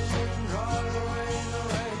me in and draw the rain. The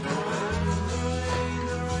rain, the rain, the rain,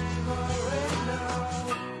 the rain, the rain now.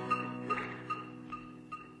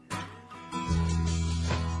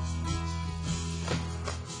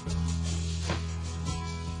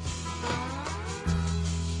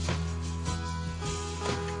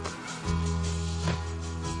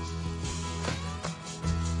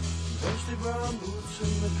 Dusty brown boots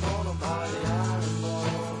in the corner by the iron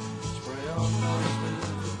bar. Spray on dust is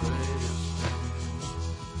the greatest thing.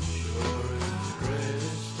 Sure is the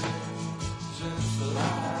greatest thing since the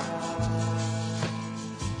light.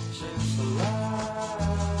 Since the light.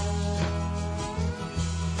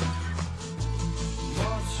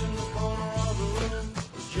 Moths in the corner of the room.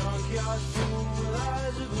 The junkyard full with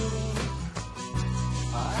eyes of gloom.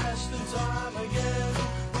 I asked them time again.